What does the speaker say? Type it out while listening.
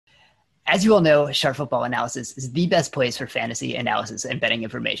As you all know, Sharp Football Analysis is the best place for fantasy analysis and betting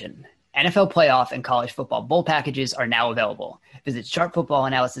information. NFL playoff and college football bowl packages are now available. Visit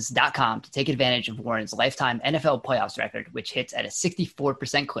sharpfootballanalysis.com to take advantage of Warren's lifetime NFL playoffs record, which hits at a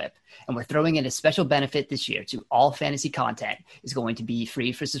 64% clip. And we're throwing in a special benefit this year to all fantasy content is going to be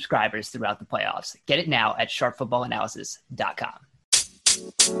free for subscribers throughout the playoffs. Get it now at sharpfootballanalysis.com.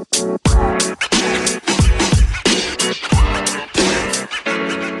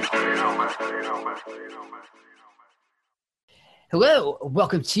 Hello,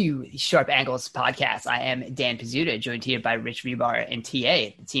 welcome to the Sharp Angles podcast. I am Dan Pizzuta, joined here by Rich Rebar and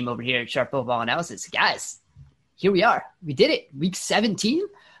TA, the team over here at Sharp Football Analysis. Guys, here we are. We did it. Week 17.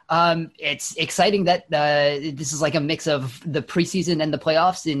 It's exciting that this is like a mix of the preseason and the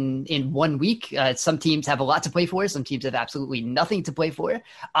playoffs in 1 week. Some teams have a lot to play for. Some teams have absolutely nothing to play for.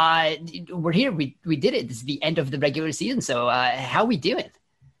 We're here. We did it. This is the end of the regular season. So how are we doing?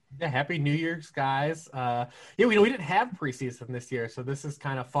 Yeah, happy New Year's, guys. We didn't have preseason this year, so this is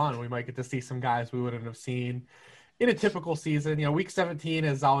kind of fun. We might get to see some guys we wouldn't have seen in a typical season. Week 17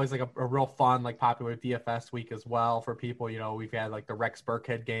 is always like a real fun, like popular DFS week as well for people. We've had like the Rex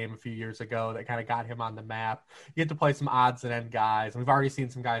Burkhead game a few years ago that kind of got him on the map. You get to play some odds and end guys. And we've already seen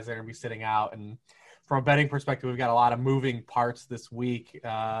some guys that are going to be sitting out. And from a betting perspective, we've got a lot of moving parts this week.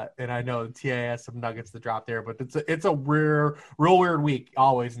 And I know TA has some nuggets to drop there, but it's a real weird week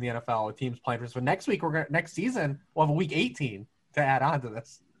always in the NFL with teams playing for us. But next season, we'll have a week 18 to add on to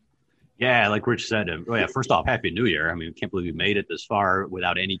this. Yeah, like Rich said, first off, Happy New Year. I mean, I can't believe we made it this far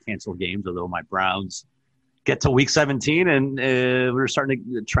without any canceled games, although my Browns get to week 17 and we're starting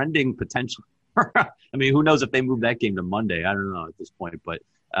to trending potentially. I mean, who knows if they move that game to Monday? I don't know at this point, but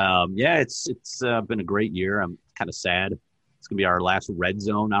it's been a great year. I'm kind of sad. It's going to be our last red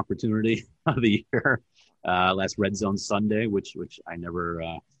zone opportunity of the year, last red zone Sunday, which I never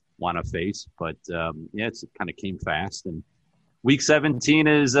want to face. But it kind of came fast. And week 17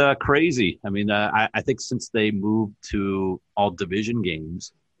 is crazy. I mean, I think since they moved to all division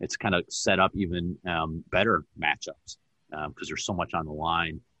games, it's kind of set up even better matchups because there's so much on the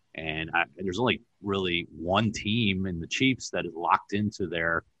line. And there's only really one team in the Chiefs that is locked into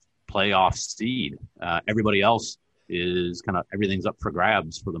their playoff seed. Everybody else is kind of everything's up for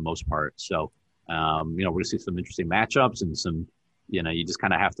grabs for the most part. So, we're going to see some interesting matchups and some, you just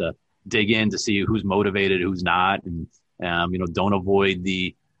kind of have to dig in to see who's motivated, who's not. And,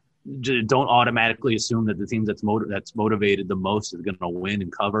 don't automatically assume that the team that's motivated the most is going to win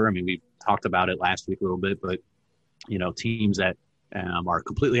and cover. I mean, we talked about it last week a little bit, but, teams that are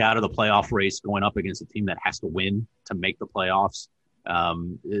completely out of the playoff race going up against a team that has to win to make the playoffs.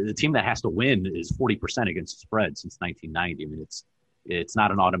 The team that has to win is 40% against the spread since 1990. I mean, it's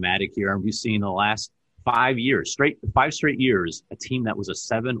not an automatic here. We've seen the last 5 straight years, a team that was a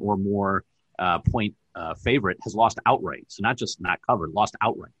 7 or more point favorite has lost outright. So not just not covered, lost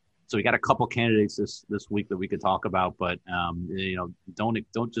outright. So we got a couple candidates this week that we could talk about, but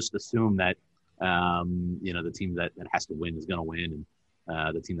don't just assume that the team that has to win is going to win,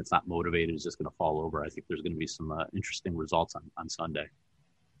 and the team that's not motivated is just going to fall over. I think there's going to be some interesting results on Sunday.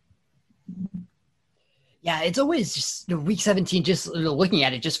 Yeah, it's always just week 17, just looking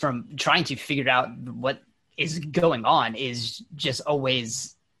at it just from trying to figure out what is going on is just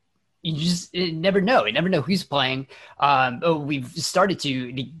always – you just never know. You never know who's playing. We've started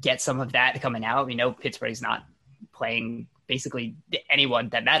to get some of that coming out. We know Pittsburgh's not playing basically anyone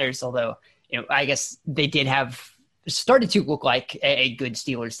that matters, although – I guess they did have started to look like a good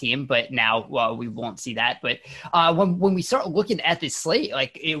Steelers team, but now we won't see that. But when we start looking at this slate,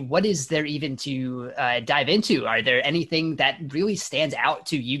 what is there even to dive into? Are there anything that really stands out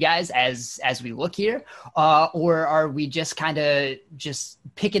to you guys as we look here? Or are we just kind of just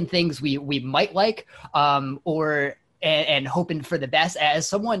picking things we might like and hoping for the best? As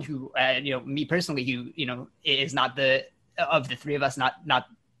someone who, me personally, who, is not of the three of us, not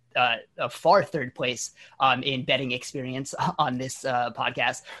a far third place in betting experience on this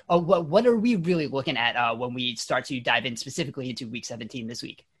podcast. What are we really looking at when we start to dive in specifically into week 17 this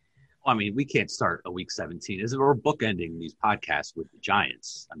week? I mean, we can't start a week 17 as we're bookending these podcasts with the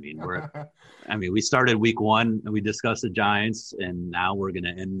Giants. I mean, we started week 1 and we discussed the Giants, and now we're going to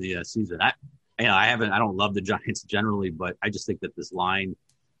end the season. I don't love the Giants generally, but I just think that this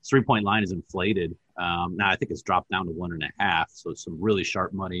 3-point line is inflated. Now I think it's dropped down to 1.5. So some really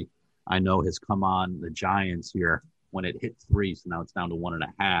sharp money I know has come on the Giants here when it hit 3. So now it's down to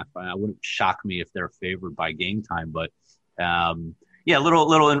 1.5. It wouldn't shock me if they're favored by game time, but a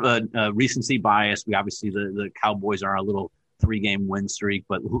little recency bias. We obviously the Cowboys are on a little 3-game win streak,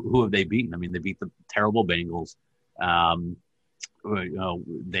 but who have they beaten? I mean, they beat the terrible Bengals.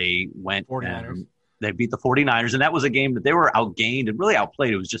 they went 49ers. They beat the 49ers, and that was a game that they were outgained and really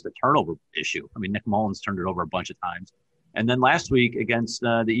outplayed. It was just a turnover issue. I mean, Nick Mullins turned it over a bunch of times. And then last week against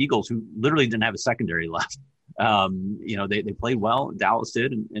the Eagles, who literally didn't have a secondary left, they played well. Dallas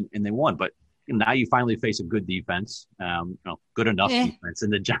did, and they won. But now you finally face a good defense, good enough defense,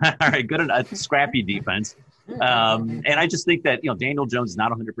 and all right, good enough, scrappy defense. And I just think that Daniel Jones is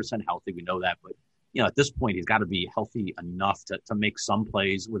not 100% healthy. We know that, but at this point, he's got to be healthy enough to make some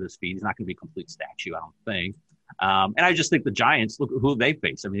plays with his feet. He's not going to be a complete statue, I don't think. And I just think the Giants, look who they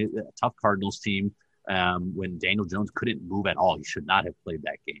face. I mean, a tough Cardinals team. When Daniel Jones couldn't move at all, he should not have played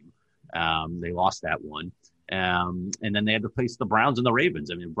that game. They lost that one. And then they had to face the Browns and the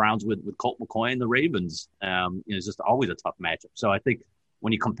Ravens. I mean, Browns with Colt McCoy and the Ravens is just always a tough matchup. So I think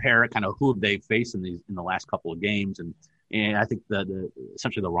when you compare kind of who they've faced in the last couple of games, and I think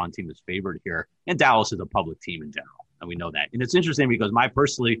essentially the run team is favored here. And Dallas is a public team in general, and we know that. And it's interesting because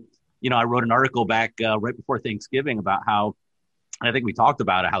I wrote an article back right before Thanksgiving about how, I think we talked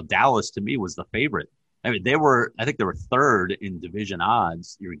about it, how Dallas to me was the favorite. I mean, I think they were third in division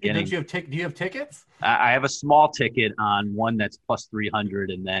odds. You're getting. Do you have tickets? I have a small ticket on one that's plus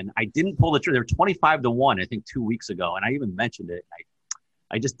 300, and then I didn't pull the trigger. They were 25-1, I think, 2 weeks ago, and I even mentioned it.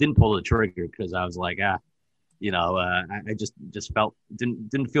 I just didn't pull the trigger because I was like, I just felt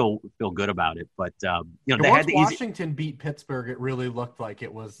didn't feel good about it. But they had the Washington beat Pittsburgh, it really looked like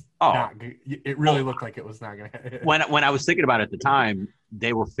it was not good. It really looked like it was not going to. When I was thinking about it at the time,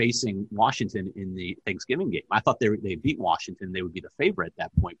 they were facing Washington in the Thanksgiving game. I thought they beat Washington, they would be the favorite at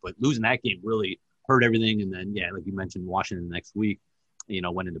that point. But losing that game really hurt everything. And then like you mentioned, Washington the next week,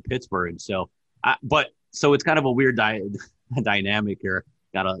 went into Pittsburgh. So, so it's kind of a weird dynamic here.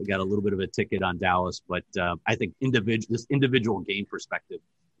 Got a little bit of a ticket on Dallas, but I think this individual game perspective,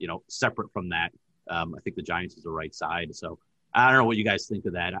 separate from that, I think the Giants is the right side. So I don't know what you guys think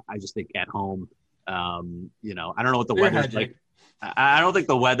of that. I just think at home, I don't know what the weather's like. I don't think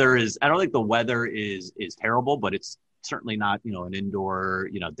the weather is terrible, but it's certainly not an indoor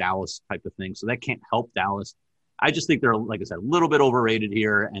Dallas type of thing. So that can't help Dallas. I just think they're, like I said, a little bit overrated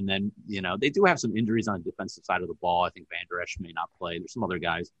here. And then, they do have some injuries on the defensive side of the ball. I think Van Der Esch may not play. There's some other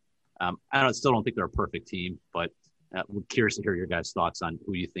guys. Still don't think they're a perfect team, but we're curious to hear your guys' thoughts on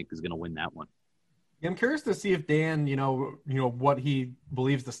who you think is going to win that one. Yeah, I'm curious to see if Dan, what he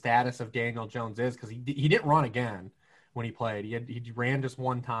believes the status of Daniel Jones is, because he didn't run again when he played. He ran just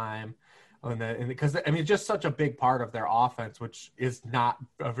one time. Because it's just such a big part of their offense, which is not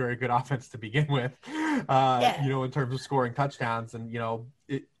a very good offense to begin with, in terms of scoring touchdowns. And,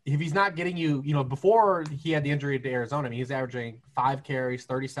 if he's not getting you, before he had the injury to Arizona, he's averaging 5 carries,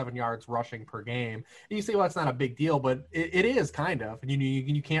 37 yards rushing per game. And you say, well, that's not a big deal, but it is kind of. And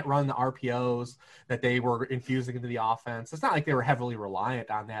you can't run the RPOs that they were infusing into the offense. It's not like they were heavily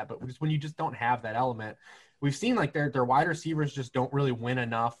reliant on that, but just when you just don't have that element, we've seen like their wide receivers just don't really win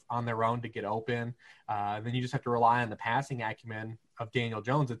enough on their own to get open. Then you just have to rely on the passing acumen of Daniel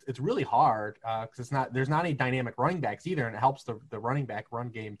Jones. It's really hard because there's not any dynamic running backs either, and it helps the running back run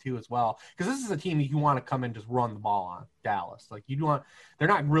game too as well. Because this is a team you want to come and just run the ball on. Dallas, they're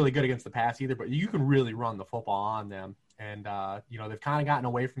not really good against the pass either, but you can really run the football on them. And, they've kind of gotten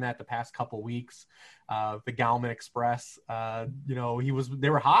away from that the past couple weeks. The Gallman Express, they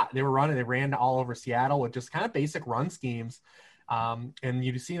were hot. They were running. They ran all over Seattle with just kind of basic run schemes. And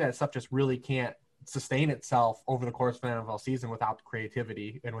you see that stuff just really can't sustain itself over the course of an NFL season without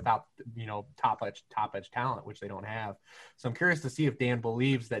creativity and without, top edge talent, which they don't have. So I'm curious to see if Dan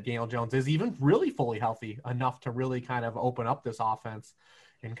believes that Daniel Jones is even really fully healthy enough to really kind of open up this offense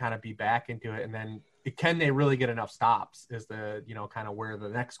and kind of be back into it. And then can they really get enough stops is the, kind of where the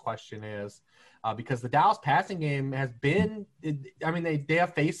next question is, because the Dallas passing game has been, they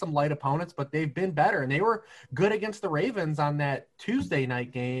have faced some light opponents, but they've been better, and they were good against the Ravens on that Tuesday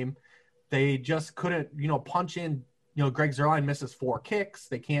night game. They just couldn't, punch in, Greg Zuerlein misses 4 kicks.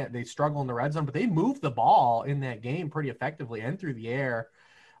 They struggle in the red zone, but they moved the ball in that game pretty effectively and through the air.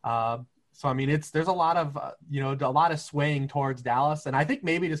 So, there's a lot of swaying towards Dallas. And I think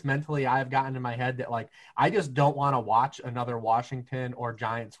maybe just mentally I've gotten in my head that, I just don't want to watch another Washington or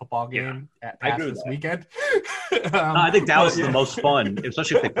Giants football game past this weekend. I think Dallas is the most fun,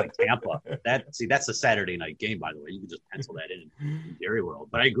 especially if they play Tampa. That's a Saturday night game, by the way. You can just pencil that in Dairy World.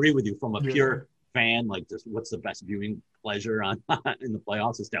 But I agree with you from a pure fan, just what's the best viewing pleasure in the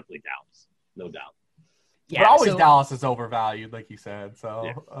playoffs? It's definitely Dallas, no doubt. Yeah, but Dallas is overvalued, like you said. So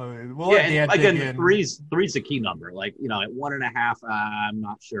again, three's the key number. At 1.5, I'm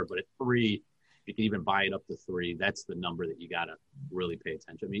not sure, but at 3, you can even buy it up to 3. That's the number that you got to really pay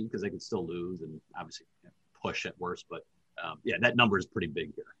attention. Because they can still lose and obviously push at worst. But that number is pretty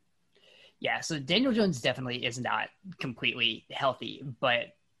big here. Yeah, so Daniel Jones definitely is not completely healthy,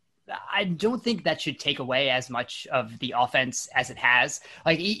 but I don't think that should take away as much of the offense as it has.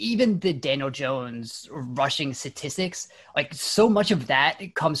 Like even the Daniel Jones rushing statistics, like so much of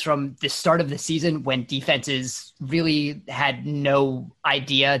that comes from the start of the season when defenses really had no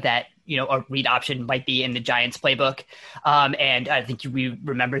idea that, a read option might be in the Giants playbook. And I think we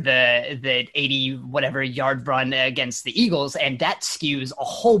remember the 80 whatever yard run against the Eagles, and that skews a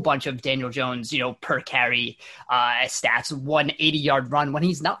whole bunch of Daniel Jones, per carry stats, 180-yard run when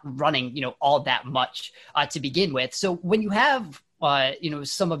he's not running, all that much to begin with. So when you have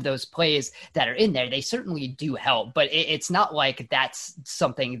some of those plays that are in there, they certainly do help, but it's not like that's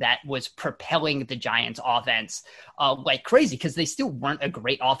something that was propelling the Giants offense like crazy, because they still weren't a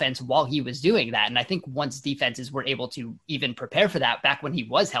great offense while he was doing that. And I think once defenses were able to even prepare for that back when he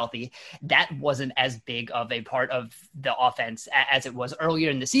was healthy, that wasn't as big of a part of the offense as it was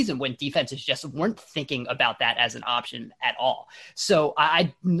earlier in the season when defenses just weren't thinking about that as an option at all. So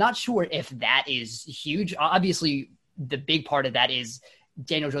I'm not sure if that is huge. Obviously, the big part of that is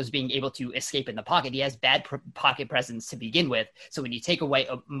Daniel Jones being able to escape in the pocket. He has bad pocket presence to begin with. So when you take away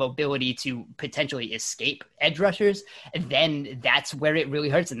a mobility to potentially escape edge rushers, then that's where it really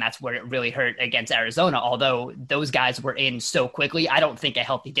hurts. And that's where it really hurt against Arizona. Although those guys were in so quickly, I don't think a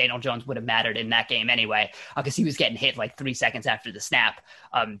healthy Daniel Jones would have mattered in that game anyway, because he was getting hit like 3 seconds after the snap.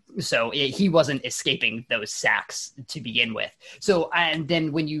 He wasn't escaping those sacks to begin with. So, and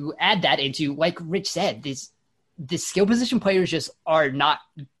then when you add that into, like Rich said, the skill position players just are not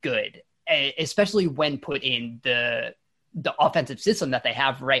good, especially when put in the offensive system that they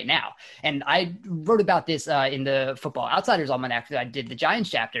have right now. And I wrote about this in the Football Outsiders Almanac. I did the Giants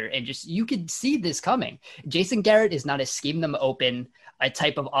chapter, and just you could see this coming. Jason Garrett is not a scheme them open a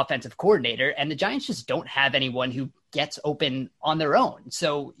type of offensive coordinator, and the Giants just don't have anyone who gets open on their own.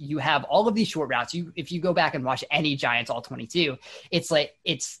 So you have all of these short routes. If you go back and watch any Giants all 22, it's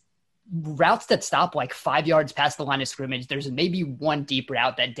routes that stop like 5 yards past the line of scrimmage. There's maybe one deep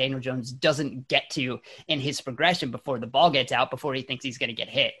route that Daniel Jones doesn't get to in his progression before the ball gets out, before he thinks he's going to get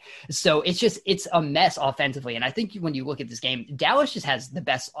hit. So it's a mess offensively. And I think when you look at this game, Dallas just has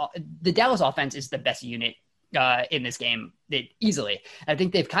the Dallas offense is the best unit in this game easily. I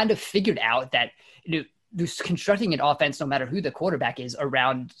think they've kind of figured out that, constructing an offense, no matter who the quarterback is,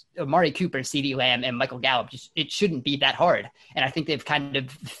 around Amari Cooper, CeeDee Lamb, and Michael Gallup, it shouldn't be that hard. And I think they've kind of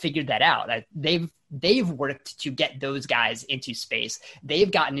figured that out. They've worked to get those guys into space.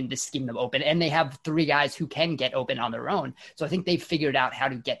 They've gotten into scheme them open, and they have 3 guys who can get open on their own. So I think they've figured out how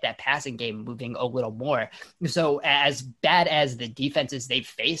to get that passing game moving a little more. So as bad as the defenses they've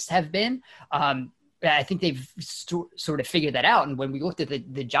faced have been, I think they've sort of figured that out. And when we looked at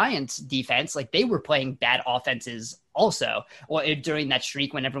the Giants defense, like they were playing bad offenses also, or during that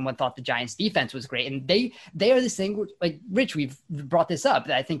streak when everyone thought the Giants defense was great. And they are this thing, like Rich, we've brought this up.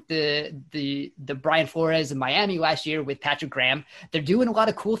 I think the Brian Flores in Miami last year with Patrick Graham, they're doing a lot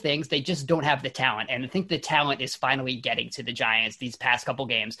of cool things. They just don't have the talent. And I think the talent is finally getting to the Giants these past couple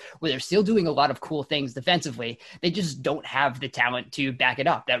games, where they're still doing a lot of cool things defensively. They just don't have the talent to back it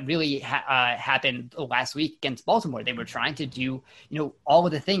up. That really happened last week against Baltimore. They were trying to do, all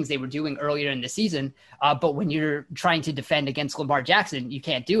of the things they were doing earlier in the season. But when you're trying to defend against Lamar Jackson, you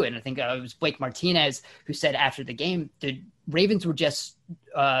can't do it. And I think it was Blake Martinez who said after the game, the Ravens were just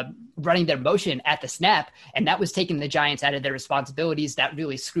running their motion at the snap, and that was taking the Giants out of their responsibilities. That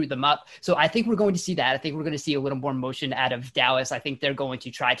really screwed them up. So I think we're going to see that. I think we're going to see a little more motion out of Dallas. I think they're going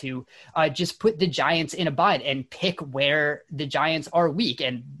to try to just put the Giants in a bind and pick where the Giants are weak.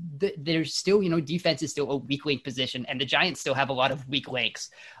 And there's still, defense is still a weak link position, and the Giants still have a lot of weak links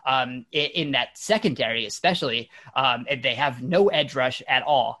in that secondary, especially. And they have no edge rush at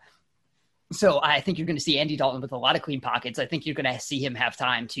all. So I think you're going to see Andy Dalton with a lot of clean pockets. I think you're going to see him have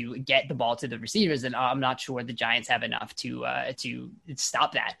time to get the ball to the receivers, and I'm not sure the Giants have enough to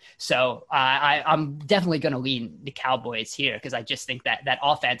stop that. So I'm definitely going to lean the Cowboys here, because I just think that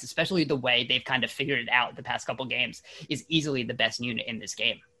offense, especially the way they've kind of figured it out the past couple games, is easily the best unit in this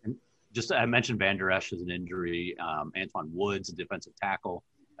game. Just I mentioned Van Der Esch as an injury. Antoine Woods, a defensive tackle,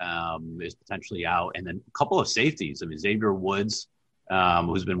 is potentially out, and then a couple of safeties. I mean, Xavier Woods,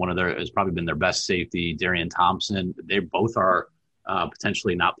 who's been has probably been their best safety. Darian Thompson, they both are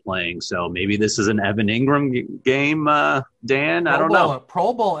potentially not playing. So maybe this is an Evan Ingram game, Dan. I don't know.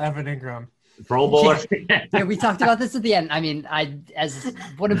 Pro Bowl Evan Ingram. Pro Bowler. Yeah, we talked about this at the end. I mean, as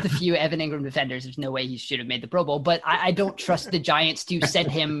one of the few Evan Ingram defenders, there's no way he should have made the Pro Bowl, but I don't trust the Giants to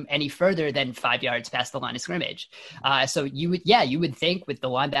send him any further than 5 yards past the line of scrimmage. So you would think with the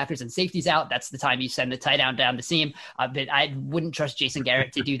linebackers and safeties out, that's the time you send the tight end down the seam. But I wouldn't trust Jason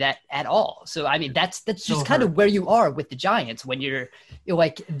Garrett to do that at all. So, I mean, that's just kind of where you are with the Giants when you're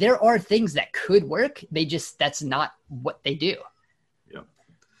like, there are things that could work. That's not what they do.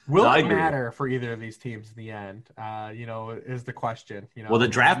 Will it matter for either of these teams in the end? Is the question. Well, the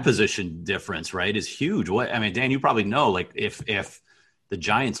draft position difference, right, is huge. Dan, you probably know, like, if the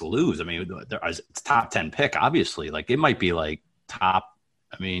Giants lose, I mean, it's top 10 pick, obviously. Like, it might be like top.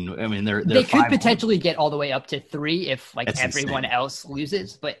 I mean, they could potentially get all the way up to 3 if everyone else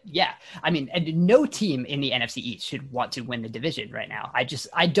loses. But yeah, I mean, and no team in the NFC East should want to win the division right now.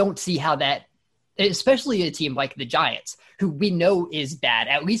 I don't see how that. Especially a team like the Giants, who we know is bad.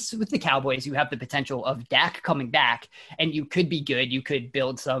 At least with the Cowboys, you have the potential of Dak coming back, and you could be good. You could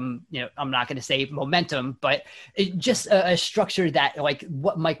build some, I'm not going to say momentum, but just a structure that, like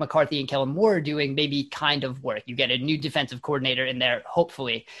what Mike McCarthy and Kellen Moore are doing, maybe kind of work. You get a new defensive coordinator in there,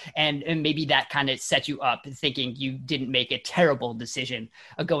 hopefully, and maybe that kind of sets you up thinking you didn't make a terrible decision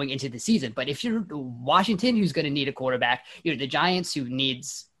going into the season. But if you're Washington, who's going to need a quarterback, you're the Giants, who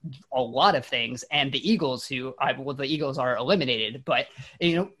needs a lot of things, and the Eagles, the Eagles are eliminated, but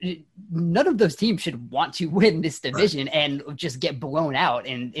none of those teams should want to win this division and just get blown out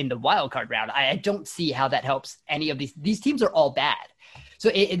in the wild card round. I don't see how that helps any of these teams. Are all bad.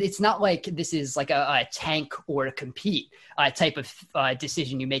 So it's not like this is like a tank or a compete type of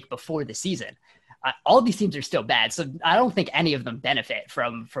decision you make before the season. All these teams are still bad. So I don't think any of them benefit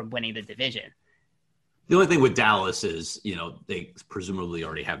from winning the division. The only thing with Dallas is, they presumably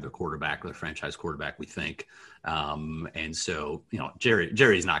already have their quarterback, their franchise quarterback, we think. And so,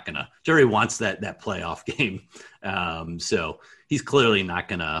 Jerry's not going to – Jerry wants that playoff game. So he's clearly not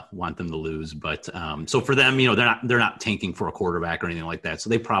going to want them to lose. But so for them, they're not tanking for a quarterback or anything like that. So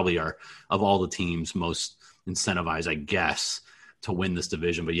they probably are, of all the teams, most incentivized, I guess, to win this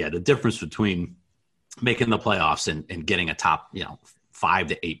division. But, yeah, the difference between making the playoffs and getting a top, 5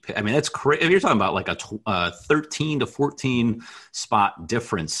 to 8. I mean, that's crazy. You're talking about like a 13 to 14 spot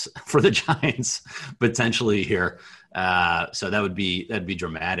difference for the Giants potentially here. So that'd be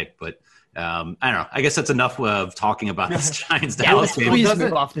dramatic. But I don't know. I guess that's enough of talking about this Giants Dallas game. Please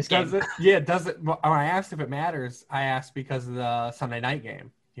move off this game. Does it? When I asked if it matters, I asked because of the Sunday night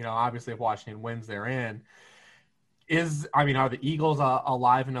game. Obviously if Washington wins, they're in. Are the Eagles a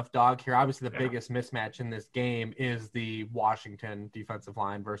live enough dog here? Obviously, the biggest mismatch in this game is the Washington defensive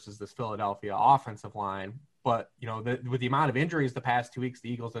line versus this Philadelphia offensive line. But, with the amount of injuries the past 2 weeks the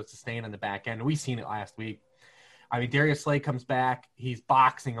Eagles have sustained on the back end, and we've seen it last week. I mean, Darius Slay comes back. He's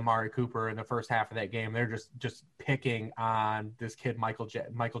boxing Amari Cooper in the first half of that game. They're just picking on this kid, Michael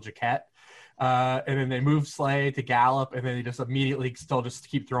Jacquet. And then they move Slay to Gallup, and then they just immediately still just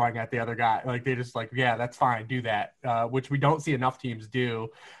keep throwing at the other guy. Like, they just yeah, that's fine. Do that, which we don't see enough teams do.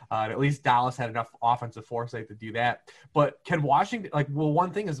 At least Dallas had enough offensive foresight to do that. But can Washington,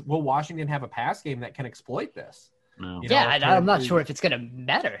 one thing is, will Washington have a pass game that can exploit this? No. I'm not sure if it's going to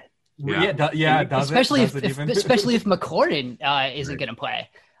matter. It does. Especially if McLaurin isn't going to play.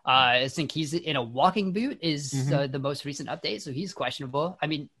 I think he's in a walking boot is the most recent update, so he's questionable. I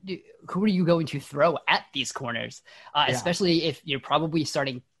mean, who are you going to throw at these corners? Especially if you're probably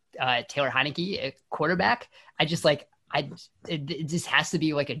starting Taylor Heineke at quarterback. It just has to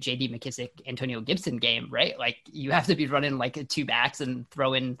be like a J.D. McKissick, Antonio Gibson game, right? Like, you have to be running like 2 backs and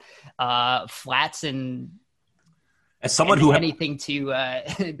throwing flats and as someone who anything to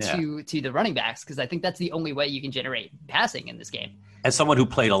the running backs, because I think that's the only way you can generate passing in this game. As someone who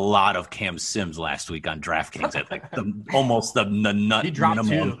played a lot of Cam Sims last week on DraftKings at like almost the nut he dropped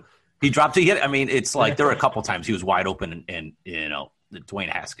minimum. 2. He dropped 2. I mean, it's like there were a couple times he was wide open and Dwayne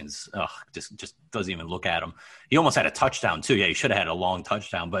Haskins just doesn't even look at him. He almost had a touchdown too. Yeah, he should have had a long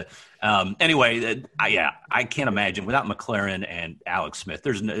touchdown. But anyway, I can't imagine without McLaurin and Alex Smith.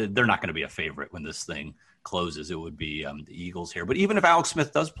 They're not going to be a favorite when this thing closes. It would be the Eagles here. But even if Alex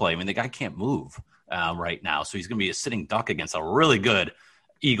Smith does play, I mean, the guy can't move right now, so he's going to be a sitting duck against a really good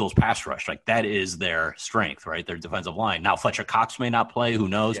Eagles pass rush. Like, that is their strength, right? Their defensive line. Now Fletcher Cox may not play. Who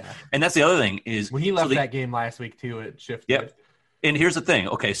knows? Yeah. And that's the other thing is when he left that game last week too, it shifted. Yep. And here's the thing.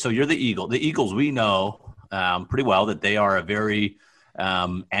 Okay, so you're the Eagle. The Eagles, we know pretty well that they are a very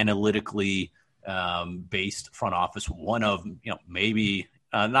analytically based front office. One of, maybe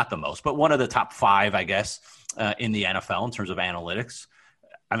not the most, but one of the top 5, I guess, in the NFL in terms of analytics.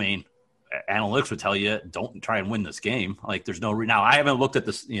 I mean, analytics would tell you don't try and win this game. Like there's no now I haven't looked at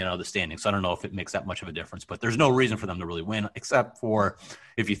this, the standings, so I don't know if it makes that much of a difference, but there's no reason for them to really win except for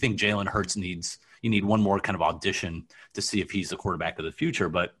if you think Jalen Hurts you need one more kind of audition to see if he's the quarterback of the future.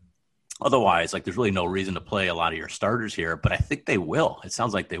 But otherwise, like there's really no reason to play a lot of your starters here, but I think they will. It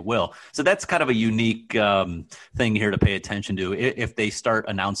sounds like they will. So that's kind of a unique thing here to pay attention to. If they start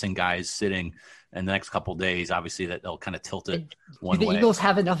announcing guys sitting in the next couple of days, obviously that they'll kind of tilt it one way. Do the Eagles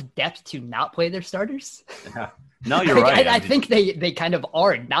have enough depth to not play their starters? Yeah. No, you're right. I think they kind of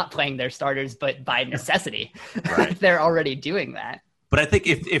are not playing their starters, but by necessity, right. They're already doing that. But I think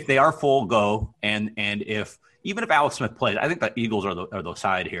if they are full go and even if Alex Smith plays, I think the Eagles are the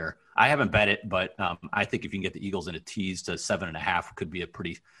side here. I haven't bet it, but I think if you can get the Eagles in a tease to 7.5, could be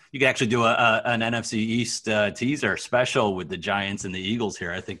you could actually do an NFC East teaser special with the Giants and the Eagles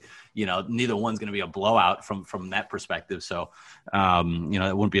here. I think, neither one's going to be a blowout from that perspective. So, it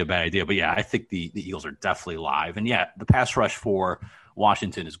wouldn't be a bad idea. But yeah, I think the Eagles are definitely live. And yeah, the pass rush for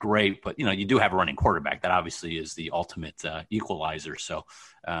Washington is great, but you do have a running quarterback that obviously is the ultimate equalizer. So,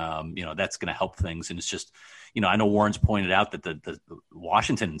 that's going to help things. And it's just, I know Warren's pointed out that the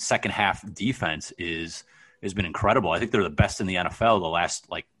Washington second half defense has been incredible. I think they're the best in the NFL the last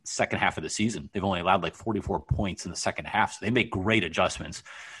second half of the season. They've only allowed 44 points in the second half, so they make great adjustments.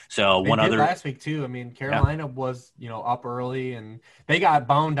 So last week too. I mean, Carolina was up early, and they got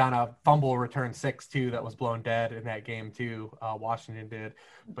boned on a fumble return 6-2 that was blown dead in that game too. Washington did,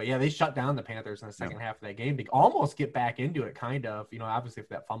 but yeah, they shut down the Panthers in the second half of that game to almost get back into it. Kind of, obviously if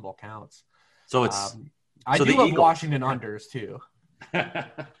that fumble counts. So it's. I do love Washington unders too.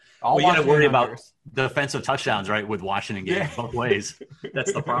 You got to worry about defensive touchdowns, right, with Washington games both ways.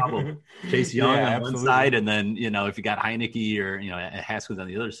 That's the problem. Chase Young on one side, and then, if you got Heineke or, Haskins on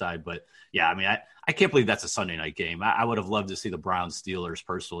the other side. But, yeah, I mean, I can't believe that's a Sunday night game. I would have loved to see the Browns Steelers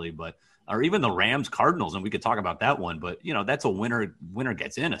personally, or even the Rams Cardinals, and we could talk about that one. But, that's a winner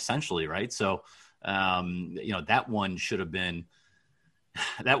gets in essentially, right? So, that one should have been –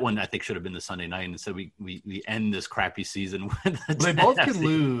 that one I think should have been the Sunday night, and so we end this crappy season with they both can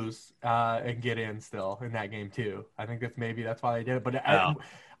lose and get in still in that game too. I think that's why they did it. But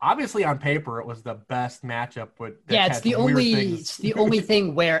obviously on paper it was the best matchup. It's the only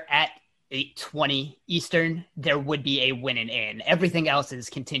thing where at 8:20 Eastern there would be a win and in. Everything else is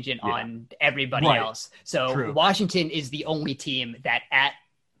contingent on everybody else. So True. Washington is the only team that at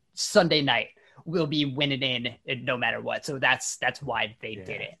Sunday night will be winning in no matter what. So that's why they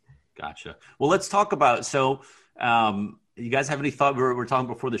did it. Gotcha. Well, let's talk about, you guys have any thought? We were talking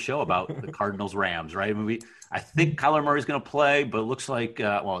before the show about the Cardinals Rams, right? I mean, I think Kyler Murray's going to play, but it looks like,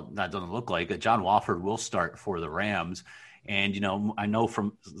 that doesn't look like John Wofford will start for the Rams. And, I know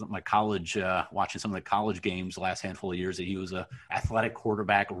from my college, watching some of the college games the last handful of years that he was a athletic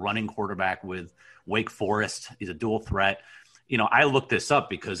quarterback, running quarterback with Wake Forest. He's a dual threat. I looked this up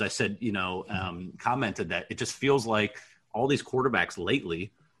because I said, commented that it just feels like all these quarterbacks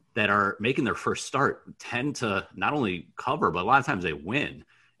lately that are making their first start tend to not only cover, but a lot of times they win.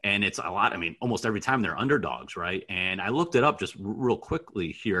 And it's a lot. I mean, almost every time they're underdogs, right? And I looked it up just real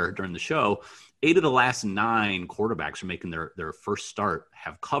quickly here during the show. 8 of the last 9 quarterbacks are making their first start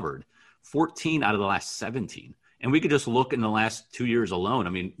have covered. 14 out of the last 17. And we could just look in the last 2 years alone. I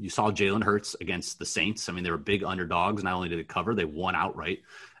mean, you saw Jalen Hurts against the Saints. I mean, they were big underdogs. Not only did they cover, they won outright.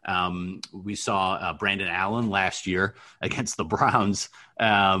 We saw Brandon Allen last year against the Browns.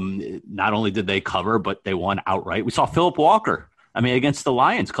 Not only did they cover, but they won outright. We saw Phillip Walker, against the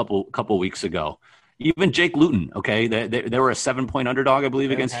Lions a couple weeks ago. Even Jake Luton, okay? They were a 7-point underdog, I believe,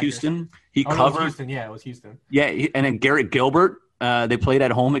 against Houston. He covered. No, it was Houston. Yeah, it was Houston. Yeah, and then Garrett Gilbert. They played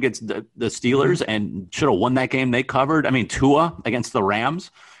at home against the Steelers and should have won that game. They covered. Tua against the Rams.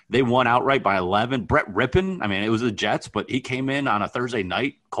 They won outright by 11. Brett Rippon, it was the Jets, but he came in on a Thursday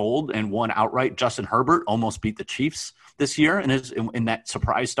night cold and won outright. Justin Herbert almost beat the Chiefs this year in that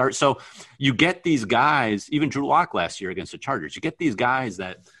surprise start. So you get these guys, even Drew Lock last year against the Chargers, you get these guys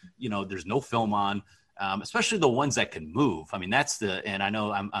that, there's no film on, especially the ones that can move. And I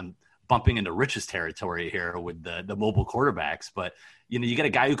know I'm bumping into Rich's territory here with the mobile quarterbacks, but you get a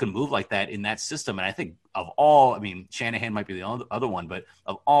guy who can move like that in that system. And I think of all, Shanahan might be the other one, but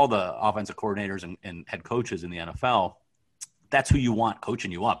of all the offensive coordinators and head coaches in the NFL, that's who you want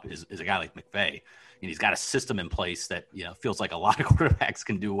coaching you up is a guy like McVay. And he's got a system in place that, feels like a lot of quarterbacks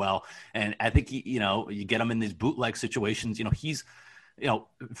can do well. And I think, you get him in these bootleg situations.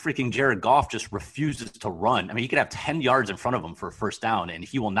 freaking Jared Goff just refuses to run. I mean, he could have 10 yards in front of him for a first down, and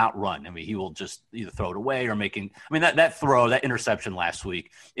he will not run. I mean, he will just either throw it away or that interception last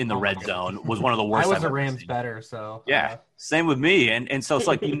week in the red zone was one of the worst. I was a Rams better, so. Yeah, same with me. And so it's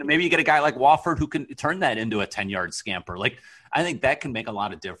like, maybe you get a guy like Wofford who can turn that into a 10-yard scamper. Like, I think that can make a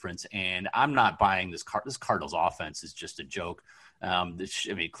lot of difference, and I'm not buying this Cardinals offense is just a joke.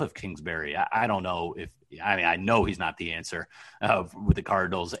 Cliff Kingsbury, I don't know I know he's not the answer with the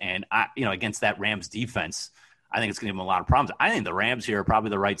Cardinals. And, against that Rams defense, I think it's going to give them a lot of problems. I think the Rams here are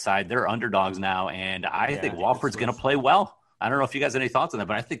probably the right side. They're underdogs now, and I think Wofford's going to play well. I don't know if you guys have any thoughts on that,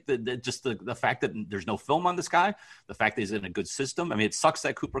 but I think that just the fact that there's no film on this guy, the fact that he's in a good system. I mean, it sucks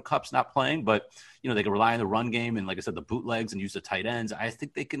that Cooper Kupp's not playing, but, they can rely on the run game and, like I said, the bootlegs and use the tight ends. I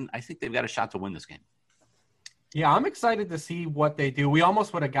think they've got a shot to win this game. Yeah, I'm excited to see what they do. We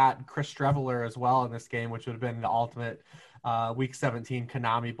almost would have got Chris Streveler as well in this game, which would have been the ultimate Week 17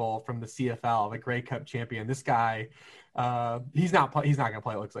 Konami Bowl from the CFL, the Grey Cup champion. This guy, he's not going to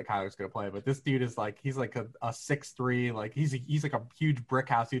play. It looks like Kyler's going to play, but this dude is he's like a 6'3", like he's like a huge brick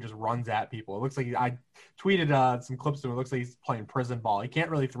house who just runs at people. It looks like I tweeted some clips to him. It looks like he's playing prison ball. He can't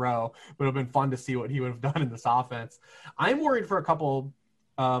really throw, but it would have been fun to see what he would have done in this offense. I'm worried for a couple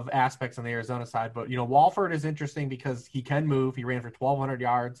of aspects on the Arizona side, but Wofford is interesting because he can move. He ran for 1,200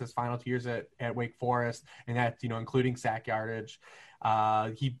 yards his final 2 years at Wake Forest, and that's including sack yardage.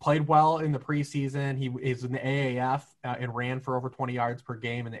 He played well in the preseason. He is in the AAF and ran for over 20 yards per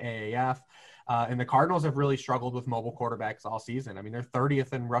game in the AAF. And the Cardinals have really struggled with mobile quarterbacks all season. I mean, they're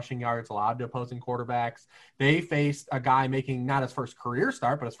 30th in rushing yards allowed to opposing quarterbacks. They faced a guy making not his first career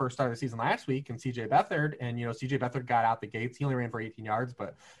start, but his first start of the season last week, and C.J. Beathard. And, C.J. Beathard got out the gates. He only ran for 18 yards,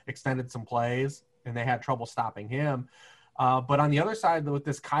 but extended some plays, and they had trouble stopping him. But on the other side, with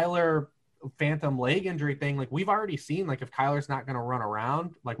this Kyler phantom leg injury thing, like we've already seen, like if Kyler's not going to run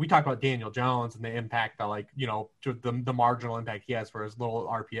around, like we talked about Daniel Jones and the impact that the marginal impact he has for his little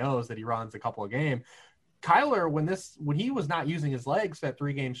RPOs that he runs a couple of games. Kyler, when he was not using his legs that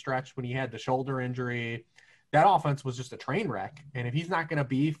 3-game stretch, when he had the shoulder injury, that offense was just a train wreck. And if he's not going to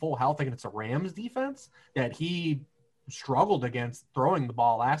be full health against a Rams defense that he struggled against throwing the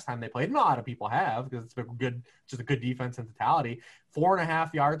ball last time they played, and a lot of people have, because it's a good defense in totality.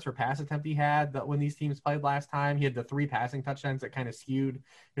 4.5 yards per pass attempt he had when these teams played last time. He had the 3 passing touchdowns that kind of skewed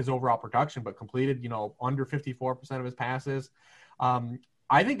his overall production, but completed, under 54% of his passes.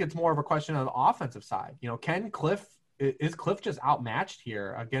 I think it's more of a question on the offensive side. Is Cliff just outmatched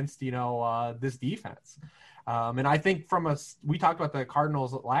here against, this defense? And I think we talked about the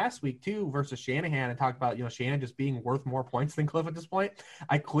Cardinals last week too versus Shanahan, and talked about, Shanahan just being worth more points than Cliff at this point.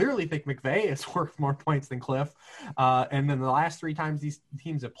 I clearly think McVay is worth more points than Cliff. And then the last 3 times these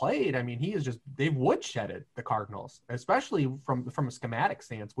teams have played, I mean, they've woodshedded the Cardinals, especially from a schematic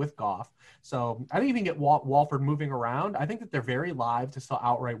stance with Goff. So I think you can get Wofford moving around. I think that they're very live to still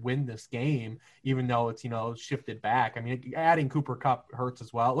outright win this game, even though it's, shifted back. I mean, adding Cooper Kupp hurts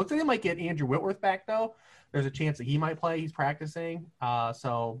as well. It looks like they might get Andrew Whitworth back though. There's a chance that he might play. He's practicing.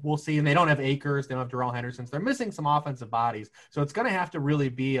 So we'll see. And they don't have Akers. They don't have Darrell Henderson. So they're missing some offensive bodies. So it's going to have to really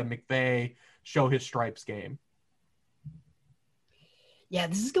be a McVay show his stripes game. Yeah,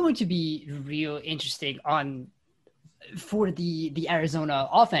 this is going to be real interesting for the Arizona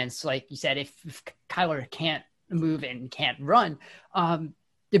offense. Like you said, if Kyler can't move and can't run,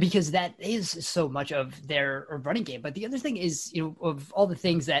 because that is so much of their running game. But the other thing is, of all the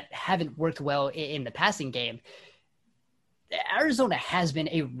things that haven't worked well in the passing game, Arizona has been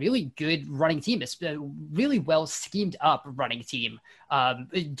a really good running team. It's a really well schemed up running team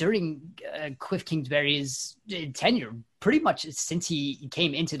during Cliff Kingsbury's tenure. Pretty much since he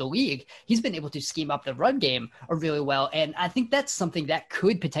came into the league, he's been able to scheme up the run game really well. And I think that's something that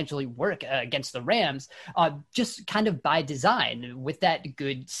could potentially work against the Rams, just kind of by design with that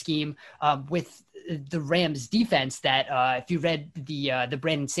good scheme with the Rams defense that if you read the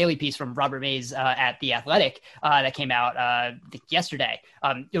Brandon Staley piece from Robert Mays at The Athletic that came out yesterday,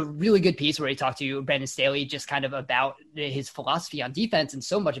 a really good piece where he talked to Brandon Staley just kind of about his philosophy on defense. And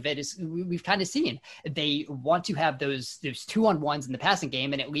so much of it is we've kind of seen they want to have those 2-on-1s in the passing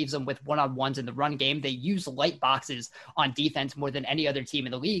game, and it leaves them with 1-on-1s in the run game. They use light boxes on defense more than any other team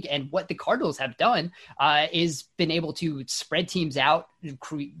in the league. And what the Cardinals have done is been able to spread teams out,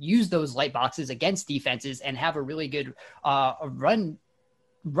 use those light boxes against defenses, and have a really good run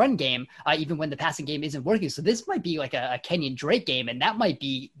run game, even when the passing game isn't working. So this might be like a Kenyon Drake game, and that might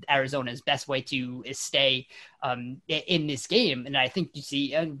be Arizona's best way to stay in this game. And I think you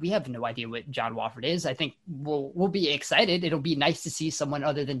see, and we have no idea what John Wofford is. I think we'll be excited. It'll be nice to see someone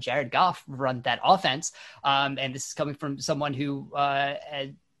other than Jared Goff run that offense. And this is coming from someone who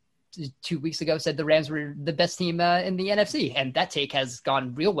 2 weeks ago said the Rams were the best team in the NFC, and that take has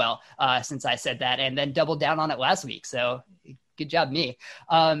gone real well since I said that, and then doubled down on it last week. So good job, me.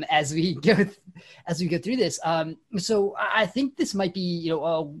 As we go through this, so I think this might be a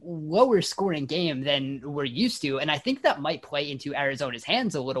lower scoring game than we're used to, and I think that might play into Arizona's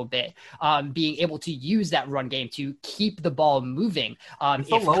hands a little bit, being able to use that run game to keep the ball moving. It's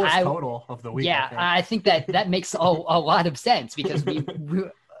the lowest total of the week. Yeah, I think that makes a lot of sense, because we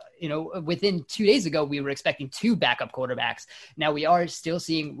within 2 days ago, we were expecting 2 backup quarterbacks. Now we are still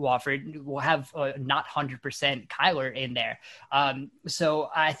seeing Wofford. We'll have not 100% Kyler in there.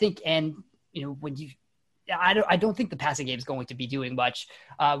 So I think, and I don't think the passing game is going to be doing much.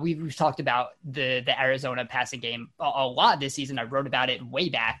 We've talked about the Arizona passing game a lot this season. I wrote about it way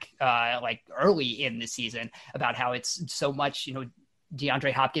back, like early in the season, about how it's so much,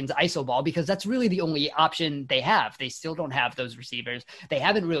 DeAndre Hopkins ISO ball, because that's really the only option they have. They still don't have those receivers. They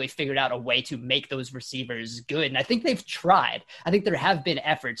haven't really figured out a way to make those receivers good. And I think they've tried. I think there have been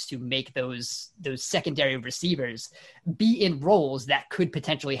efforts to make those secondary receivers be in roles that could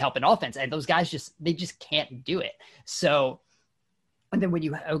potentially help an offense. And those guys just can't do it. So, and then when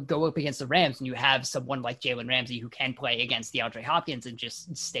you go up against the Rams and you have someone like Jalen Ramsey who can play against DeAndre Hopkins and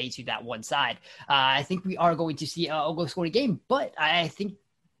just stay to that one side, I think we are going to see a low-scoring game. But I think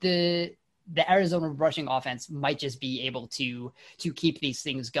the Arizona rushing offense might just be able to keep these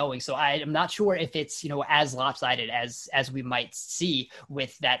things going. So I'm not sure if it's as lopsided as we might see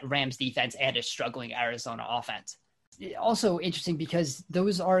with that Rams defense and a struggling Arizona offense. Also interesting because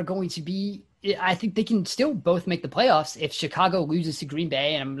those are going to be, I think they can still both make the playoffs if Chicago loses to Green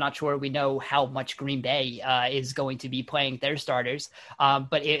Bay, and I'm not sure we know how much Green Bay is going to be playing their starters.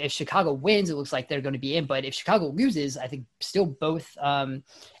 But if Chicago wins, it looks like they're going to be in. But if Chicago loses, I think still both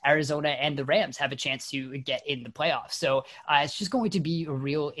Arizona and the Rams have a chance to get in the playoffs. So it's just going to be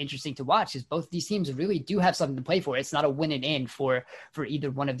real interesting to watch, because both these teams really do have something to play for. It's not a win and in for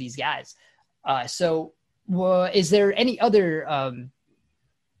either one of these guys. Is there any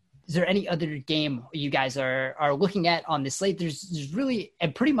other game you guys are looking at on the slate? There's really,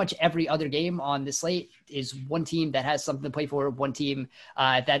 and pretty much every other game on the slate is one team that has something to play for, one team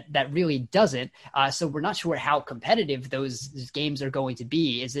that really doesn't. So we're not sure how competitive those games are going to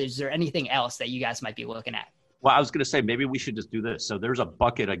be. Is there anything else that you guys might be looking at? Well, I was going to say, maybe we should just do this. So there's a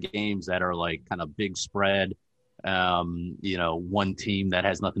bucket of games that are like kind of big spread, one team that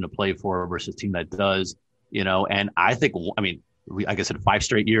has nothing to play for versus a team that does. And I think, like I said, 5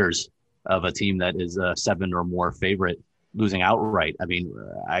 straight years of a team that is a 7 or more favorite losing outright.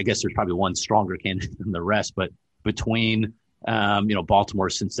 I guess there's probably one stronger candidate than the rest, but between, Baltimore,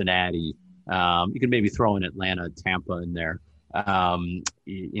 Cincinnati, you can maybe throw in Atlanta, Tampa in there.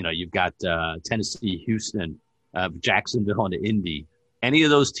 You've got Tennessee, Houston, Jacksonville, and Indy. Any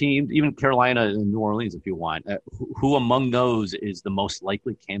of those teams, even Carolina and New Orleans, if you want, who among those is the most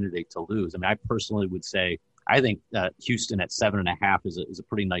likely candidate to lose? I personally would say, I think Houston at 7.5 is a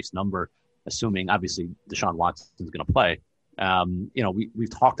pretty nice number, assuming obviously Deshaun Watson's going to play. We've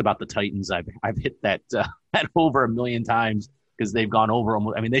talked about the Titans. I've hit that over 1 million times because they've gone over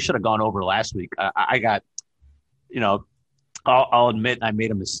almost. They should have gone over last week. I got, I'll admit I made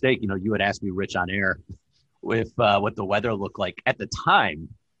a mistake. You had asked me, Rich, on air with what the weather looked like at the time.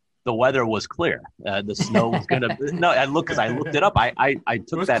 The weather was clear. The snow was gonna. No, I looked it up. I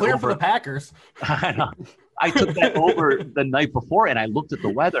took it was that clear over for the Packers. I took that over the night before, and I looked at the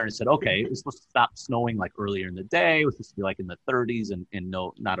weather and said, okay, it's supposed to stop snowing like earlier in the day. It was supposed to be like in the 30s and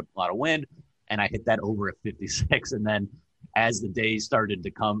not a lot of wind. And I hit that over at 56. And then as the days started to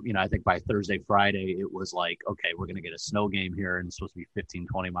come, I think by Thursday, Friday, it was like, okay, we're going to get a snow game here, and it's supposed to be 15,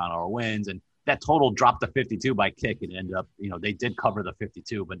 20-mile-an-hour winds. And that total dropped to 52 by kick. It ended up, they did cover the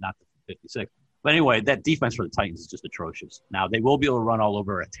 52, but not the 56. But anyway, that defense for the Titans is just atrocious. Now, they will be able to run all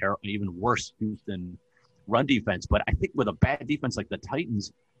over even worse Houston run defense. But I think with a bad defense like the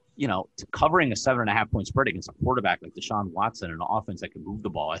Titans, covering a 7.5-point spread against a quarterback like Deshaun Watson and an offense that can move the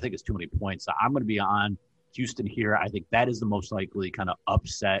ball, I think it's too many points. So I'm going to be on Houston here. I think that is the most likely kind of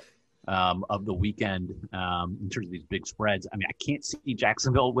upset of the weekend in terms of these big spreads. I can't see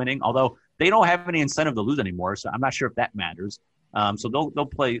Jacksonville winning, although they don't have any incentive to lose anymore. So I'm not sure if that matters. So they'll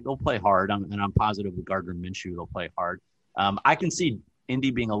play hard, and I'm positive with Gardner Minshew they'll play hard. I can see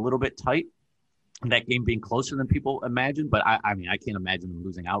Indy being a little bit tight. that game being closer than people imagine. But I mean, I can't imagine them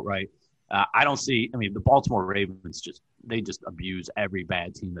losing outright. I don't see. I mean, the Baltimore Ravens they just abuse every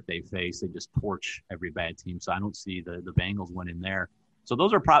bad team that they face. They just torch every bad team. So I don't see the Bengals winning there. So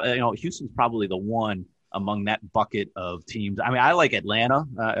those are probably, Houston's probably the one among that bucket of teams. I mean, I like Atlanta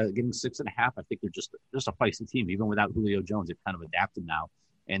getting 6.5. I think they're just a feisty team, even without Julio Jones. They've kind of adapted now,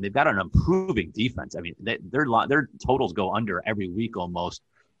 and they've got an improving defense. I mean, their totals go under every week almost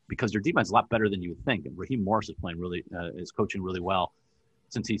because their defense is a lot better than you would think. And Raheem Morris is coaching really well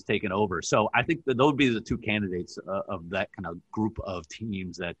since he's taken over. So I think that those would be the two candidates of that kind of group of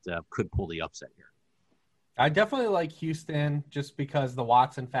teams that could pull the upset here. I definitely like Houston just because the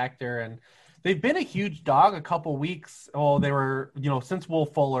Watson factor, and they've been a huge dog a couple weeks. Oh, they were, since Will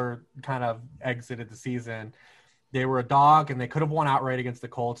Fuller kind of exited the season, they were a dog and they could have won outright against the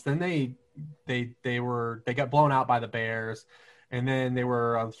Colts. Then they got blown out by the Bears. And then they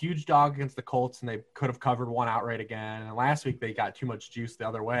were a huge dog against the Colts, and they could have covered one outright again. And last week they got too much juice the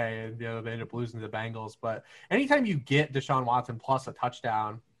other way, and they ended up losing to the Bengals. But anytime you get Deshaun Watson plus a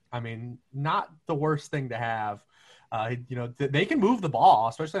touchdown, I mean, not the worst thing to have. They can move the ball,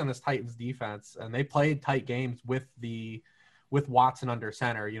 especially on this Titans defense, and they played tight games with Watson under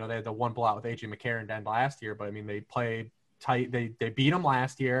center. They had the one blowout with A.J. McCarron end last year, but I mean, they played tight. They beat them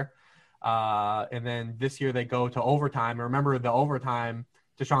last year. And then this year they go to overtime. Remember the overtime,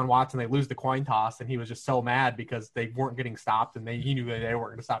 Deshaun Watson, they lose the coin toss, and he was just so mad because they weren't getting stopped, and he knew that they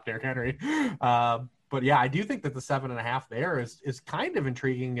weren't going to stop Derrick Henry. But yeah, I do think that the 7.5 there is kind of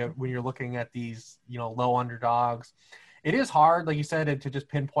intriguing when you're looking at these, low underdogs. It is hard, like you said, to just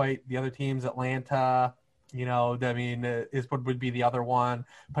pinpoint the other teams. Atlanta, is what would be the other one.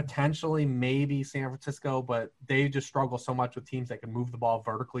 Potentially, maybe San Francisco, but they just struggle so much with teams that can move the ball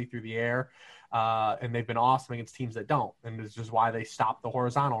vertically through the air. And they've been awesome against teams that don't. And it's just why they stopped the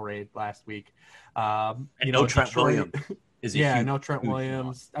horizontal raid last week. Trent Williams. No Trent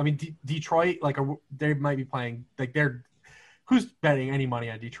Williams. I mean, Detroit, they might be playing, who's betting any money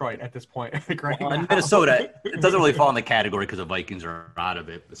on Detroit at this point? In Minnesota, it doesn't really fall in the category because the Vikings are out of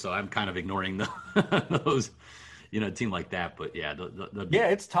it. So I'm kind of ignoring those, team like that. But yeah,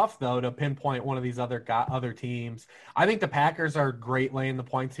 it's tough though to pinpoint one of these other teams. I think the Packers are great laying the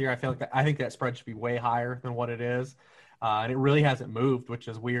points here. I think that spread should be way higher than what it is, and it really hasn't moved, which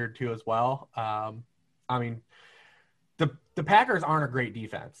is weird too as well. I mean, the Packers aren't a great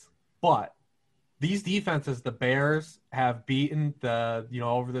defense, but these defenses the Bears have beaten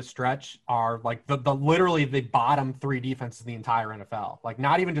over the stretch are like the literally the bottom 3 defenses in the entire NFL. Like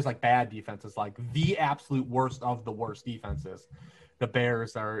not even just like bad defenses, like the absolute worst of the worst defenses. The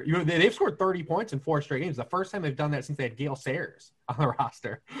Bears are, they've scored 30 points in 4 straight games. The first time they've done that since they had Gale Sayers on the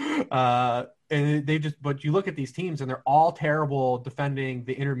roster. And but you look at these teams and they're all terrible defending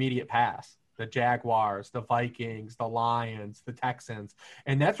the intermediate pass. The Jaguars, the Vikings, the Lions, the Texans.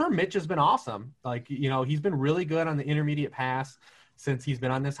 And that's where Mitch has been awesome. He's been really good on the intermediate pass since he's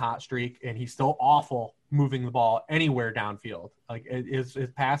been on this hot streak, and he's still awful moving the ball anywhere downfield.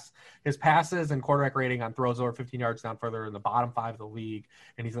 His passes and quarterback rating on throws over 15 yards down further in the bottom 5 of the league,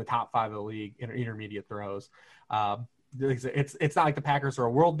 and he's in the top 5 of the league in intermediate throws. It's not like the Packers are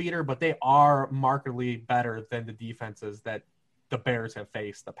a world beater, but they are markedly better than the defenses that the Bears have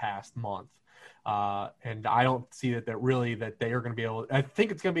faced the past month. And I don't see that they are going to be able – I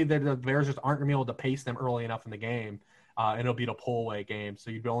think it's going to be that the Bears just aren't going to be able to pace them early enough in the game, and it'll be a pull-away game. So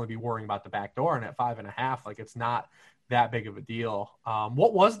you'd only be worrying about the back door, and at 5.5, it's not that big of a deal.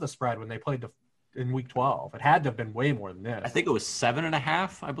 What was the spread when they played in Week 12? It had to have been way more than this. I think it was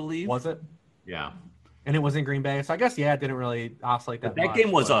 7.5, I believe. Was it? Yeah. And it was in Green Bay. So I guess, it didn't really oscillate that much. That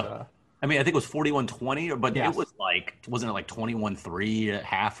game was I think it was 41-20, but yes. It was wasn't it 21-3 at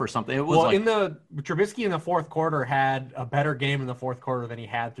half or something? It was Trubisky in the fourth quarter had a better game in the fourth quarter than he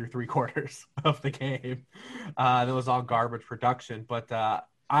had through 3 quarters of the game. That was all garbage production. But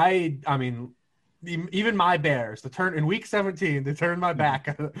I mean, even my Bears, in Week 17, to turn my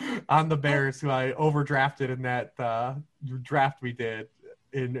back on the Bears, who I overdrafted in that draft we did,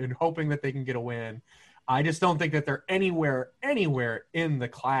 in hoping that they can get a win. I just don't think that they're anywhere in the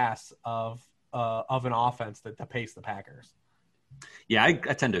class of an offense that to pace the Packers. Yeah, I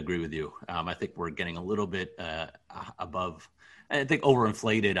tend to agree with you. I think we're getting a little bit above. I think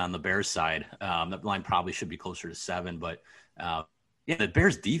overinflated on the Bears side. The line probably should be closer to 7, but the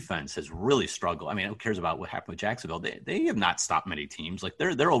Bears defense has really struggled. I mean, who cares about what happened with Jacksonville? They have not stopped many teams.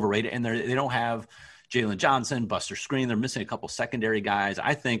 They're overrated, and they don't have Jalen Johnson, Buster Screen. They're missing a couple secondary guys.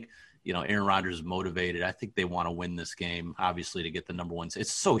 I think. Aaron Rodgers is motivated. I think they want to win this game, obviously, to get the number 1.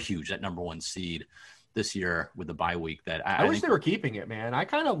 It's so huge, that number 1 seed. this year with the bye week that I wish they were keeping it, man. I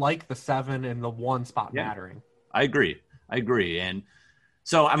kind of like the 7 and the 1 spot mattering. I agree. And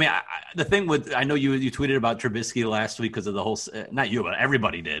so, I mean, the thing with, I know you tweeted about Trubisky last week because of the whole, not you, but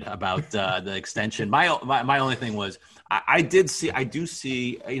everybody did about the extension. My only thing was I do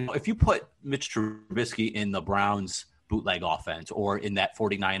see, if you put Mitch Trubisky in the Browns bootleg offense or in that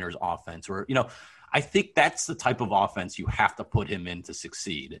 49ers offense, or, I think that's the type of offense you have to put him in to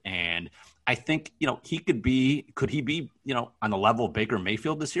succeed. And I think, could he be, on the level of Baker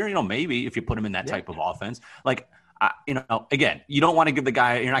Mayfield this year? Maybe if you put him in that type of offense, like, again, you don't want to give the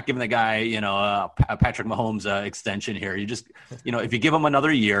guy, you're not giving the guy, a Patrick Mahomes extension here. You just, if you give him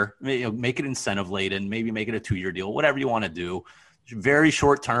another year, make it incentive laden, maybe make it a 2-year deal, whatever you want to do. Very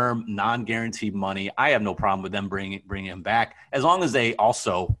short term, non-guaranteed money. I have no problem with them bringing him back as long as they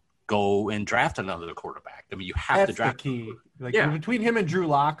also go and draft another quarterback. I mean, you have to draft. The key. Between him and Drew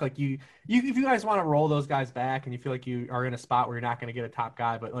Lock, if you guys want to roll those guys back and you feel like you are in a spot where you're not going to get a top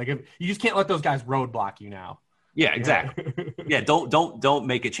guy, but if you just can't let those guys roadblock you now. Yeah, exactly. Yeah, don't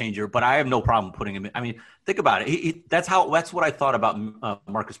make it change your. But I have no problem putting him in. I mean, think about it. That's what I thought about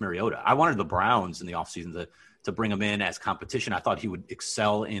Marcus Mariota. I wanted the Browns in the offseason to bring him in as competition. I thought he would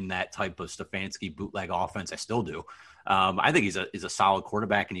excel in that type of Stefanski bootleg offense. I still do. I think he's a solid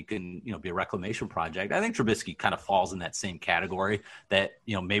quarterback, and he can be a reclamation project. I think Trubisky kind of falls in that same category. That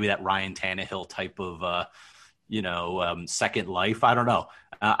maybe that Ryan Tannehill type of second life. I don't know.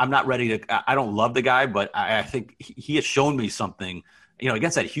 I'm not ready to. I don't love the guy, but I think he has shown me something.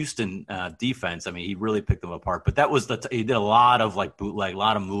 Against that Houston defense, I mean, he really picked them apart. But that was he did a lot of bootleg, a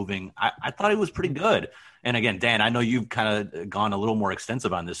lot of moving. I thought he was pretty good. And again, Dan, I know you've kind of gone a little more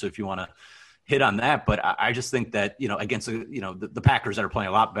extensive on this, so if you want to hit on that, but I just think that against the Packers that are playing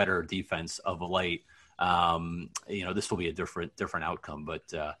a lot better defense of late, this will be a different outcome.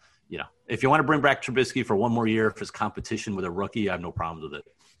 But if you want to bring back Trubisky for one more year for his competition with a rookie, I have no problems with it.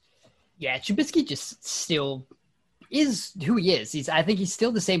 Yeah, Trubisky just still is who he is. I think he's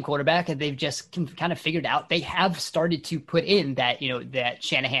still the same quarterback, and they've just kind of figured out. They have started to put in that, that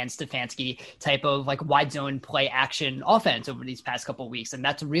Shanahan, Stefanski type of wide zone play action offense over these past couple of weeks. And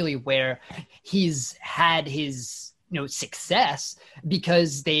that's really where he's had his, success,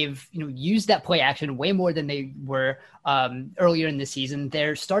 because they've, used that play action way more than they were earlier in the season.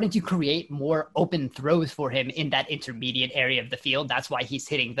 They're starting to create more open throws for him in that intermediate area of the field. That's why he's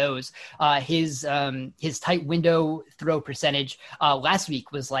hitting those. His tight window throw percentage last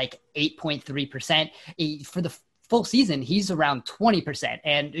week was 8.3%. For the full season, he's around 20%,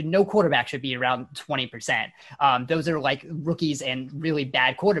 and no quarterback should be around 20%. Those are rookies and really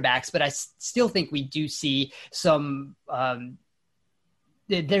bad quarterbacks, but I still think we do see some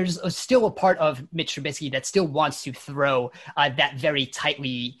there's still a part of Mitch Trubisky that still wants to throw that very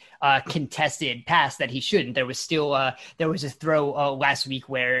tightly contested pass that he shouldn't. There was still there was a throw last week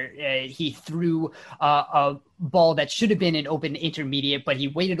where he threw a ball that should have been an open intermediate, but he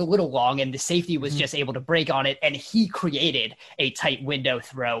waited a little long, and the safety was just able to break on it, and he created a tight window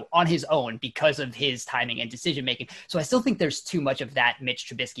throw on his own because of his timing and decision making. So I still think there's too much of that Mitch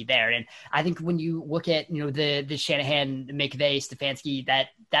Trubisky there, and I think when you look at the Shanahan, McVay, Stefanski,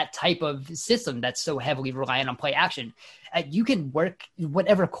 that type of system that's so heavily reliant on play action, you can work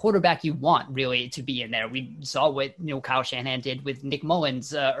whatever quarterback you want really to be in there. We saw what Kyle Shanahan did with Nick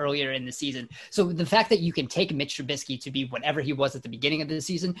Mullins earlier in the season. So the fact that you can take Mitch Trubisky to be whatever he was at the beginning of the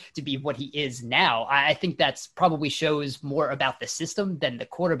season to be what he is now, I think that's probably shows more about the system than the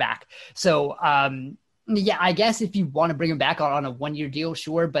quarterback. So yeah, I guess if you want to bring him back on a 1-year deal,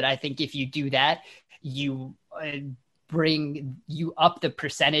 sure. But I think if you do that, you bring you up the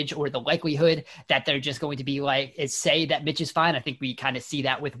percentage or the likelihood that they're just going to be say that Mitch is fine. I think we kind of see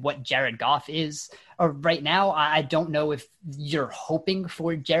that with what Jared Goff is right now. I don't know if you're hoping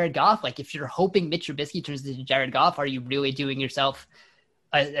for Jared Goff. If you're hoping Mitch Trubisky turns into Jared Goff, are you really doing yourself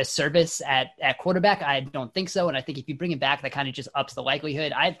a service at quarterback? I don't think so. And I think if you bring him back, that kind of just ups the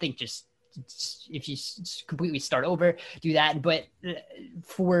likelihood. I think just if you completely start over, do that. But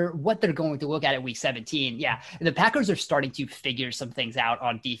for what they're going to look at week 17, yeah, the Packers are starting to figure some things out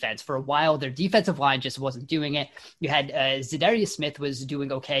on defense. For a while, their defensive line just wasn't doing it. You had Zadarius Smith was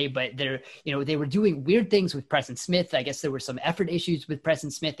doing okay, but they were doing weird things with Preston Smith. I guess there were some effort issues with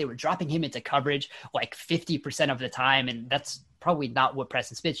Preston Smith. They were dropping him into coverage 50% of the time, and that's probably not what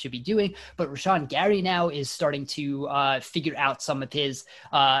Preston Smith should be doing. But Rashawn Gary now is starting to figure out some of his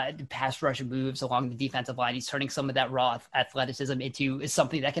pass rush moves along the defensive line. He's turning some of that raw athleticism into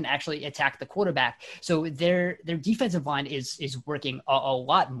something that can actually attack the quarterback. So their defensive line is working a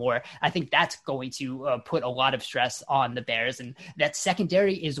lot more. I think that's going to put a lot of stress on the Bears, and that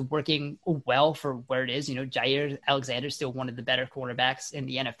secondary is working well for where it is. Jair Alexander is still one of the better cornerbacks in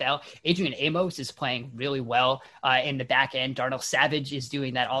the NFL. Adrian Amos is playing really well in the back end. Darnell Savage is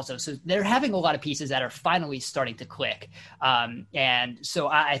doing that also. So they're having a lot of pieces that are finally starting to click. And so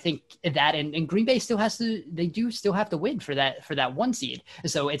I think that, and Green Bay still have to win for that 1 seed.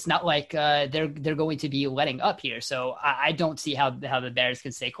 So it's not like they're going to be letting up here. So I don't see how the Bears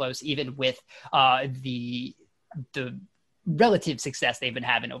can stay close, even with the relative success they've been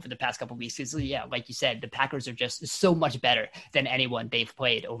having over the past couple of weeks. Because, yeah, like you said, the Packers are just so much better than anyone they've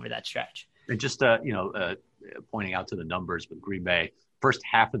played over that stretch. And just, pointing out to the numbers with Green Bay, first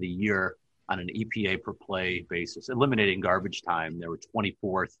half of the year on an EPA per play basis, eliminating garbage time, they were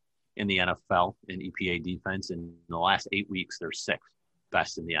 24th in the NFL in EPA defense. In the last 8 weeks, they're 6th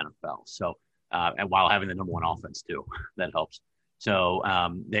best in the NFL. So, and while having the number 1 offense too, that helps. So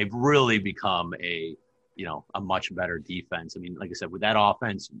they've really become a much better defense. I mean, like I said, with that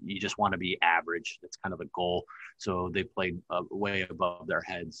offense, you just want to be average. That's kind of the goal. So they played way above their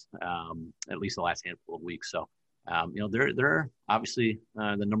heads, at least the last handful of weeks. So, they're obviously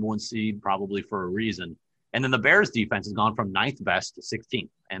the number 1 seed probably for a reason. And then the Bears defense has gone from 9th best to 16th.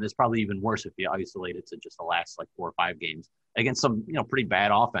 And it's probably even worse if you isolate it to just the last 4 or 5 games against some, pretty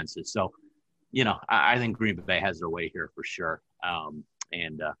bad offenses. So, I think Green Bay has their way here for sure.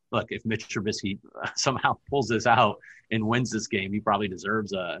 And look, if Mitch Trubisky somehow pulls this out and wins this game, he probably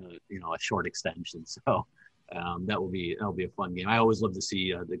deserves a short extension. So that'll be a fun game. I always love to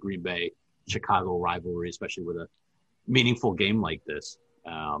see the Green Bay Chicago rivalry, especially with a meaningful game like this.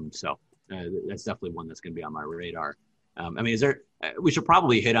 So that's definitely one that's going to be on my radar. We should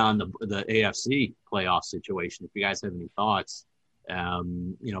probably hit on the AFC playoff situation. If you guys have any thoughts,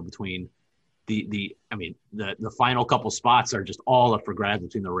 between the final couple spots are just all up for grabs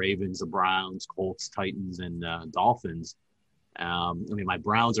between the Ravens, the Browns, Colts, Titans, and Dolphins. My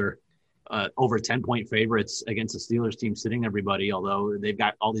Browns are over 10-point favorites against the Steelers team sitting everybody, although they've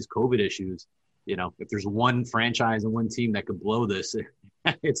got all these COVID issues. If there's one franchise and one team that could blow this,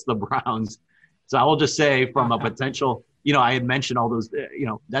 it's the Browns. So I will just say from a potential, I had mentioned all those,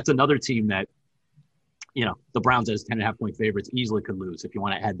 that's another team that, the Browns as 10.5-point favorites easily could lose. If you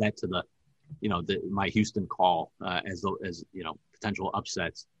want to add that to my Houston call as potential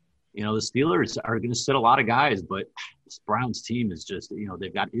upsets. The Steelers are going to sit a lot of guys, but this Browns team is just,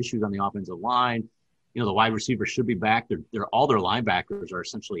 they've got issues on the offensive line. The wide receivers should be back. All their linebackers are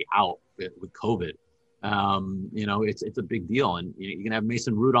essentially out with COVID. It's a big deal. And you can have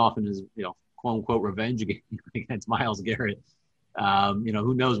Mason Rudolph in his, quote unquote revenge game against Myles Garrett.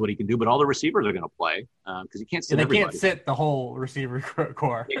 Who knows what he can do, but all the receivers are going to play because you can't sit everybody. They can't sit the whole receiver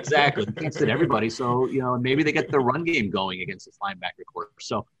core. Exactly. You can't sit everybody. So, maybe they get the run game going against this linebacker core.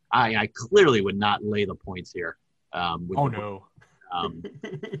 So I clearly would not lay the points here. No.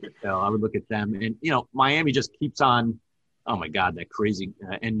 So I would look at them. And, Miami just keeps on, oh, my God, that crazy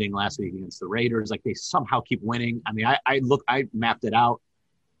ending last week against the Raiders. They somehow keep winning. I mapped it out.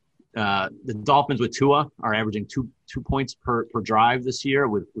 The Dolphins with Tua are averaging two points per drive this year.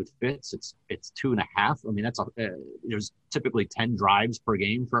 With Fitz, it's 2.5. That's there's typically 10 drives per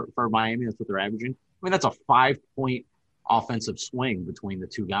game for Miami. That's what they're averaging. That's a 5-point offensive swing between the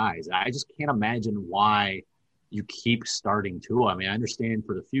two guys. I just can't imagine why you keep starting Tua. I understand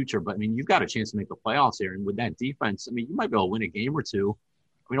for the future, but you've got a chance to make the playoffs here, and with that defense, you might be able to win a game or two.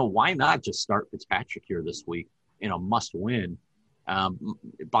 Why not just start Fitzpatrick here this week in a must-win?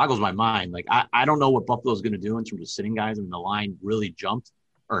 It boggles my mind. I don't know what Buffalo's going to do in terms of sitting guys. The line really jumped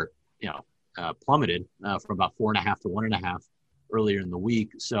or, plummeted from about 4.5 to 1.5 earlier in the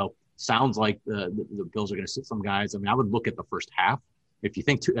week. So sounds like the Bills are going to sit some guys. I would look at the first half. If you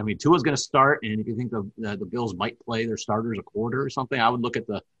think Tua's going to start, and if you think the Bills might play their starters a quarter or something, I would look at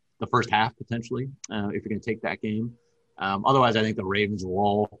the first half potentially if you're going to take that game. Otherwise, I think the Ravens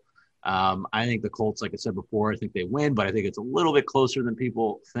roll. I think the Colts, like I said before, I think they win, but I think it's a little bit closer than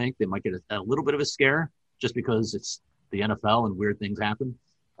people think. They might get a little bit of a scare just because it's the NFL and weird things happen.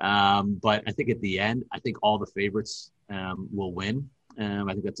 But I think at the end, I think all the favorites will win. I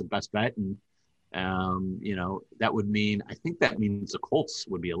think that's the best bet. And, that would mean, I think that means the Colts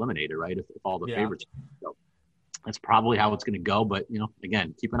would be eliminated, right? If all the favorites. So that's probably how it's going to go. But,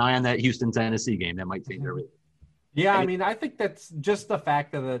 again, keep an eye on that Houston-Tennessee game. That might change everything. Yeah, I think that's just the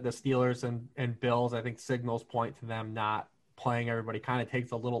fact that the Steelers and Bills, I think signals point to them not playing everybody kind of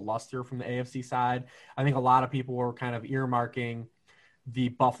takes a little luster from the AFC side. I think a lot of people were kind of earmarking the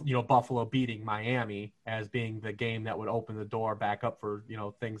Buffalo beating Miami as being the game that would open the door back up for,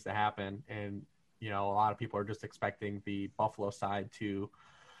 things to happen. And, a lot of people are just expecting the Buffalo side to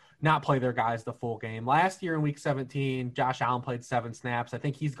not play their guys the full game. Last year in week 17, Josh Allen played 7 snaps. I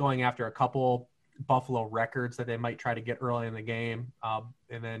think he's going after a couple Buffalo records that they might try to get early in the game.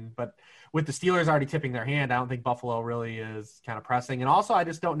 But with the Steelers already tipping their hand, I don't think Buffalo really is kind of pressing. And also, I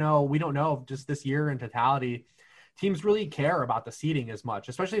just don't know. We don't know just this year in totality, teams really care about the seeding as much,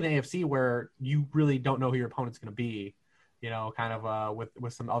 especially in the AFC where you really don't know who your opponent's going to be,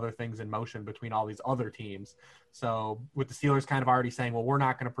 with some other things in motion between all these other teams. So with the Steelers kind of already saying, well, we're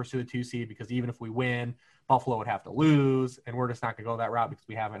not going to pursue the 2 seed because even if we win, Buffalo would have to lose, and we're just not going to go that route because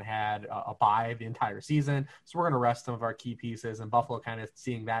we haven't had a bye the entire season. So we're going to rest some of our key pieces, and Buffalo kind of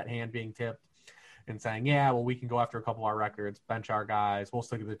seeing that hand being tipped and saying, yeah, well, we can go after a couple of our records, bench our guys, we'll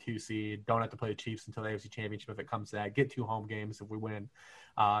still get the 2 seed, don't have to play the Chiefs until the AFC Championship if it comes to that, get 2 home games if we win,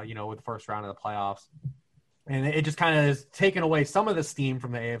 with the first round of the playoffs. And it just kind of is taking away some of the steam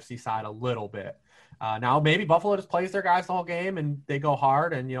from the AFC side a little bit. Now maybe Buffalo just plays their guys the whole game and they go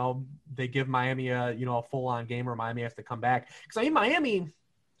hard and, they give Miami a full-on game where Miami has to come back. Because, Miami,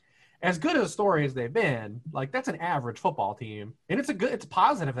 as good as a story as they've been, like, that's an average football team. And it's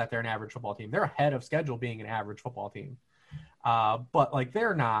positive that they're an average football team. They're ahead of schedule being an average football team. But, like,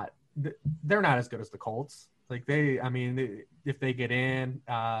 they're not as good as the Colts. Like, if they get in,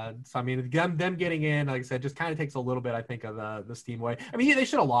 them getting in, like I said, just kind of takes a little bit, I think, of the steam away. They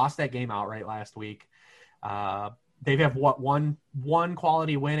should have lost that game outright last week. They have one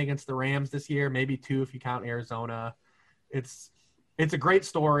quality win against the Rams this year, maybe 2 if you count Arizona. It's a great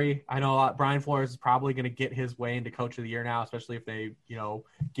story. I know Brian Flores is probably going to get his way into Coach of the Year now, especially if they,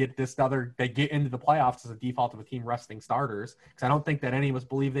 they get into the playoffs as a default of a team resting starters. Because I don't think that any of us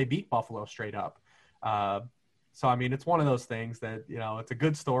believe they beat Buffalo straight up. So, it's one of those things that, it's a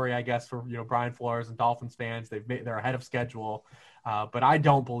good story, I guess, for, Brian Flores and Dolphins fans. They're ahead of schedule. But I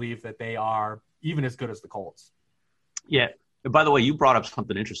don't believe that they are even as good as the Colts. Yeah. By the way, you brought up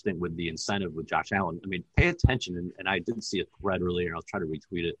something interesting with the incentive with Josh Allen. Pay attention, and I did see a thread earlier, and I'll try to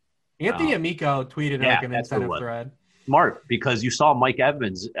retweet it. Anthony Amico tweeted an incentive thread. Smart, because you saw Mike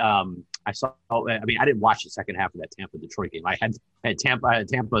Evans. I didn't watch the second half of that Tampa-Detroit game. I had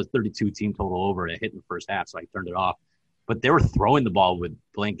Tampa's 32 team total over to hit in the first half, so I turned it off. But they were throwing the ball with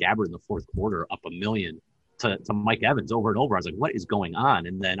Blaine Gabbert in the fourth quarter up $1 million to Mike Evans over and over. I was like, what is going on?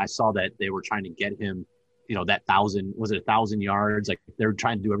 And then I saw that they were trying to get him, that 1,000 yards? Like, they're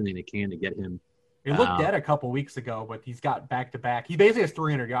trying to do everything they can to get him. It looked dead a couple weeks ago, but he's got back-to-back. He basically has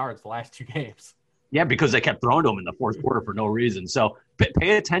 300 yards the last 2 games. Yeah, because they kept throwing to him in the fourth quarter for no reason. So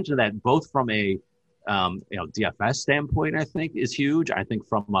pay attention to that, both from a DFS standpoint, I think, is huge. I think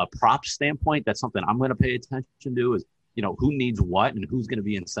from a prop standpoint, that's something I'm going to pay attention to is, who needs what and who's going to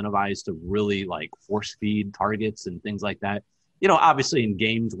be incentivized to really, like, force feed targets and things like that. Obviously in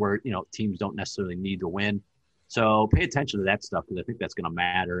games where, teams don't necessarily need to win. So pay attention to that stuff because I think that's going to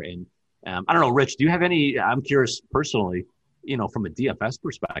matter. And I don't know, Rich, do you have any – I'm curious personally, from a DFS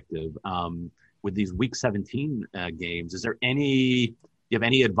perspective, with these Week 17 games, is there any – do you have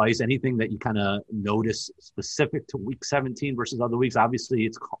any advice, anything that you kind of notice specific to Week 17 versus other weeks? Obviously,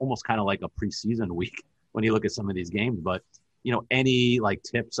 it's almost kind of like a preseason week when you look at some of these games. But, any, like,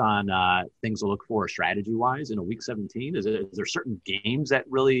 tips on things to look for strategy-wise in a Week 17? Is there certain games that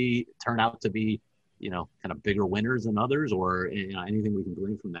really turn out to be, kind of bigger winners than others, or anything we can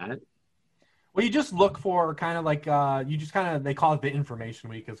glean from that? Well, you just look for kind of like they call it the information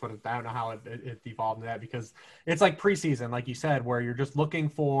week is what I don't know how it devolved into that because it's like preseason, like you said, where you're just looking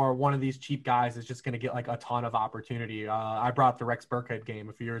for one of these cheap guys that's just going to get like a ton of opportunity. I brought up the Rex Burkhead game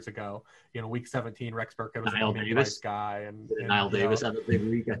a few years ago. Week 17, Rex Burkhead was a mid-price guy, and Niall Davis had a big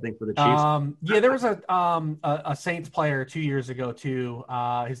week, I think, for the Chiefs. There was a Saints player 2 years ago too.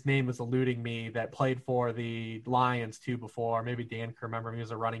 His name was eluding me that played for the Lions too before. Maybe Dan can remember him. He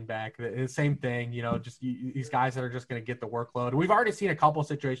was a running back. The same thing, these guys that are just going to get the workload. We've already seen a couple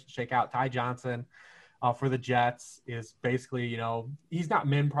situations shake out. Ty Johnson for the Jets is basically, he's not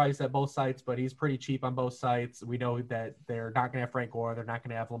min price at both sites, but he's pretty cheap on both sites. We know that they're not going to have Frank Gore. They're not going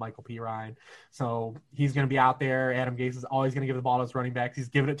to have LaMichael Pirine. So he's going to be out there. Adam Gase is always going to give the ball to his running backs. He's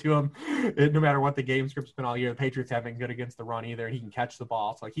giving it to him no matter what the game script's been all year. The Patriots haven't been good against the run either. He can catch the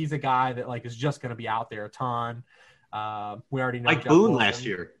ball. So he's a guy that is just going to be out there a ton. We already know Mike Boone last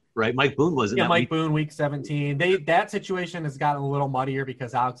year. Right, Mike Boone was in that Mike Boone, Week 17. That situation has gotten a little muddier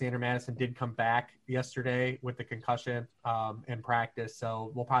because Alexander Madison did come back yesterday with the concussion in practice.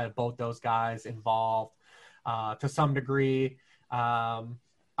 So we'll probably have both those guys involved. to some degree.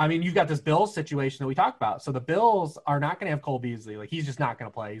 I mean, you've got this Bills situation that we talked about. So the Bills are not going to have Cole Beasley. Like, he's just not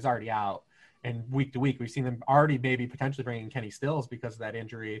going to play. He's already out. And week to week, we've seen them already maybe potentially bringing Kenny Stills because of that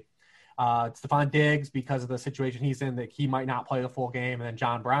injury. Stephon Diggs, because of the situation he's in, that he might not play the full game. And then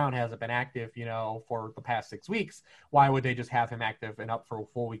John Brown hasn't been active, for the past 6 weeks. Why would they just have him active and up for a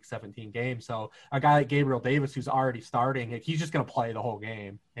full week 17 game? So a guy like Gabriel Davis, who's already starting, he's just going to play the whole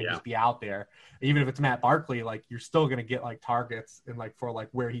game and just be out there. Even if it's Matt Barkley, like, you're still going to get like targets and like for like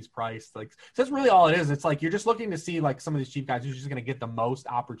where he's priced. Like, so that's really all it is. It's like, you're just looking to see like some of these cheap guys who's just going to get the most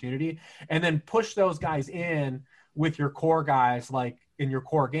opportunity and then push those guys in with your core guys, like in your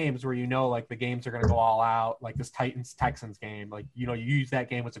core games where like the games are going to go all out, like this Titans-Texans game. Like, you use that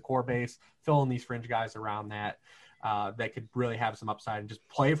game as a core base, fill in these fringe guys around that that could really have some upside and just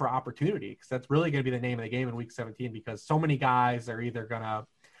play for opportunity, because that's really going to be the name of the game in Week 17, because so many guys are either going to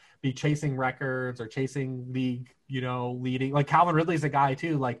be chasing records or chasing league, leading. Like Calvin Ridley's a guy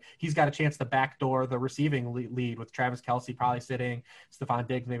too. Like, he's got a chance to backdoor the receiving lead with Travis Kelce probably sitting, Stephon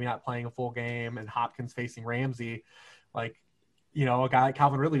Diggs maybe not playing a full game, and Hopkins facing Ramsey. Like, a guy like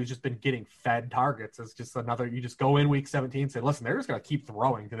Calvin Ridley who's just been getting fed targets is just another. You just go in Week 17 and say, listen, they're just going to keep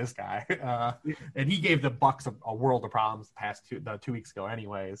throwing to this guy. And he gave the Bucks a world of problems the past 2 weeks ago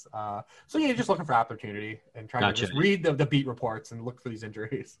anyways. So you're just looking for opportunity and trying to just read the beat reports and look for these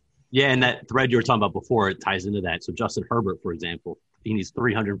injuries. Yeah, and that thread you were talking about before, it ties into that. So Justin Herbert, for example, he needs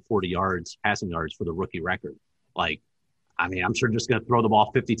 340 passing yards for the rookie record. Like, I mean, I'm sure just going to throw the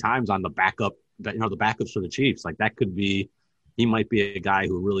ball 50 times on the backup, the backups for the Chiefs. Like, that could be, he might be a guy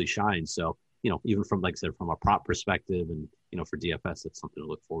who really shines. So, even from, like I said, from a prop perspective and, for DFS, it's something to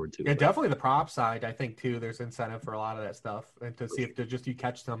look forward to. Yeah, definitely the prop side. I think too, there's incentive for a lot of that stuff, and to see if you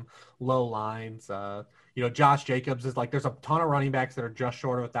catch some low lines. Josh Jacobs is like, there's a ton of running backs that are just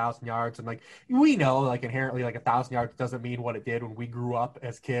short of 1,000 yards. And like, we know, like, inherently, like 1,000 yards doesn't mean what it did when we grew up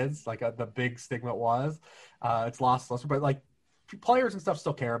as kids. Like the big stigma was, it's lost, but like, players and stuff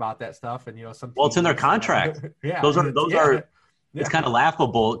still care about that stuff. And, it's in their contract. Yeah. Those are, it's kind of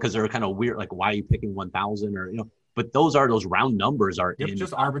laughable because they're kind of weird. Like, why are you picking 1,000 or, but those round numbers are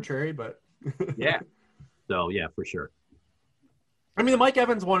just arbitrary, but yeah. So yeah, for sure. I mean, the Mike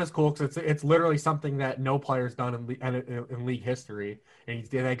Evans one is cool because it's literally something that no player's done in league history, and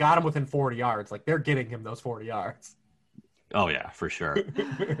they got him within 40 yards. Like, they're getting him those 40 yards. Oh yeah, for sure.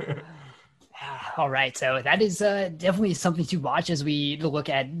 All right, so that is definitely something to watch as we look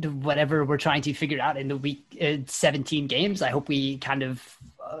at whatever we're trying to figure out in the Week 17 games. I hope we kind of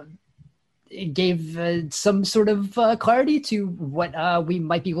gave some sort of clarity to what we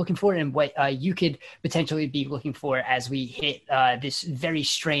might be looking for and what you could potentially be looking for as we hit this very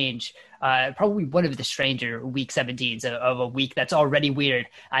strange, probably one of the stranger Week 17s of a week that's already weird.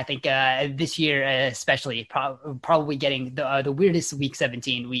 I think this year especially, probably getting the weirdest Week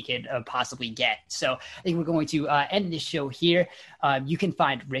 17 we could possibly get. So I think we're going to end this show here. You can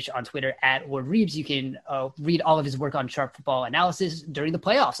find Rich on Twitter @OrReeves. You can read all of his work on Sharp Football Analysis during the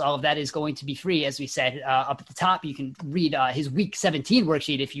playoffs. All of that is going to be free, as we said up at the top. You can read his Week 17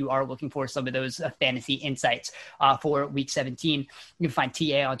 worksheet if you are looking for some of those fantasy insights for Week 17. You can find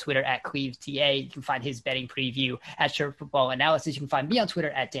TA on Twitter @CleveTA. You can find his betting preview @Sharp Football Analysis. You can find me on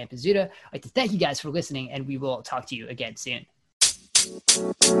Twitter @DanPizzuta. I'd like to thank you guys for listening, and we will talk to you again soon.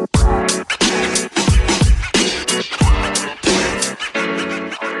 You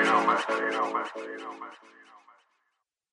know, man.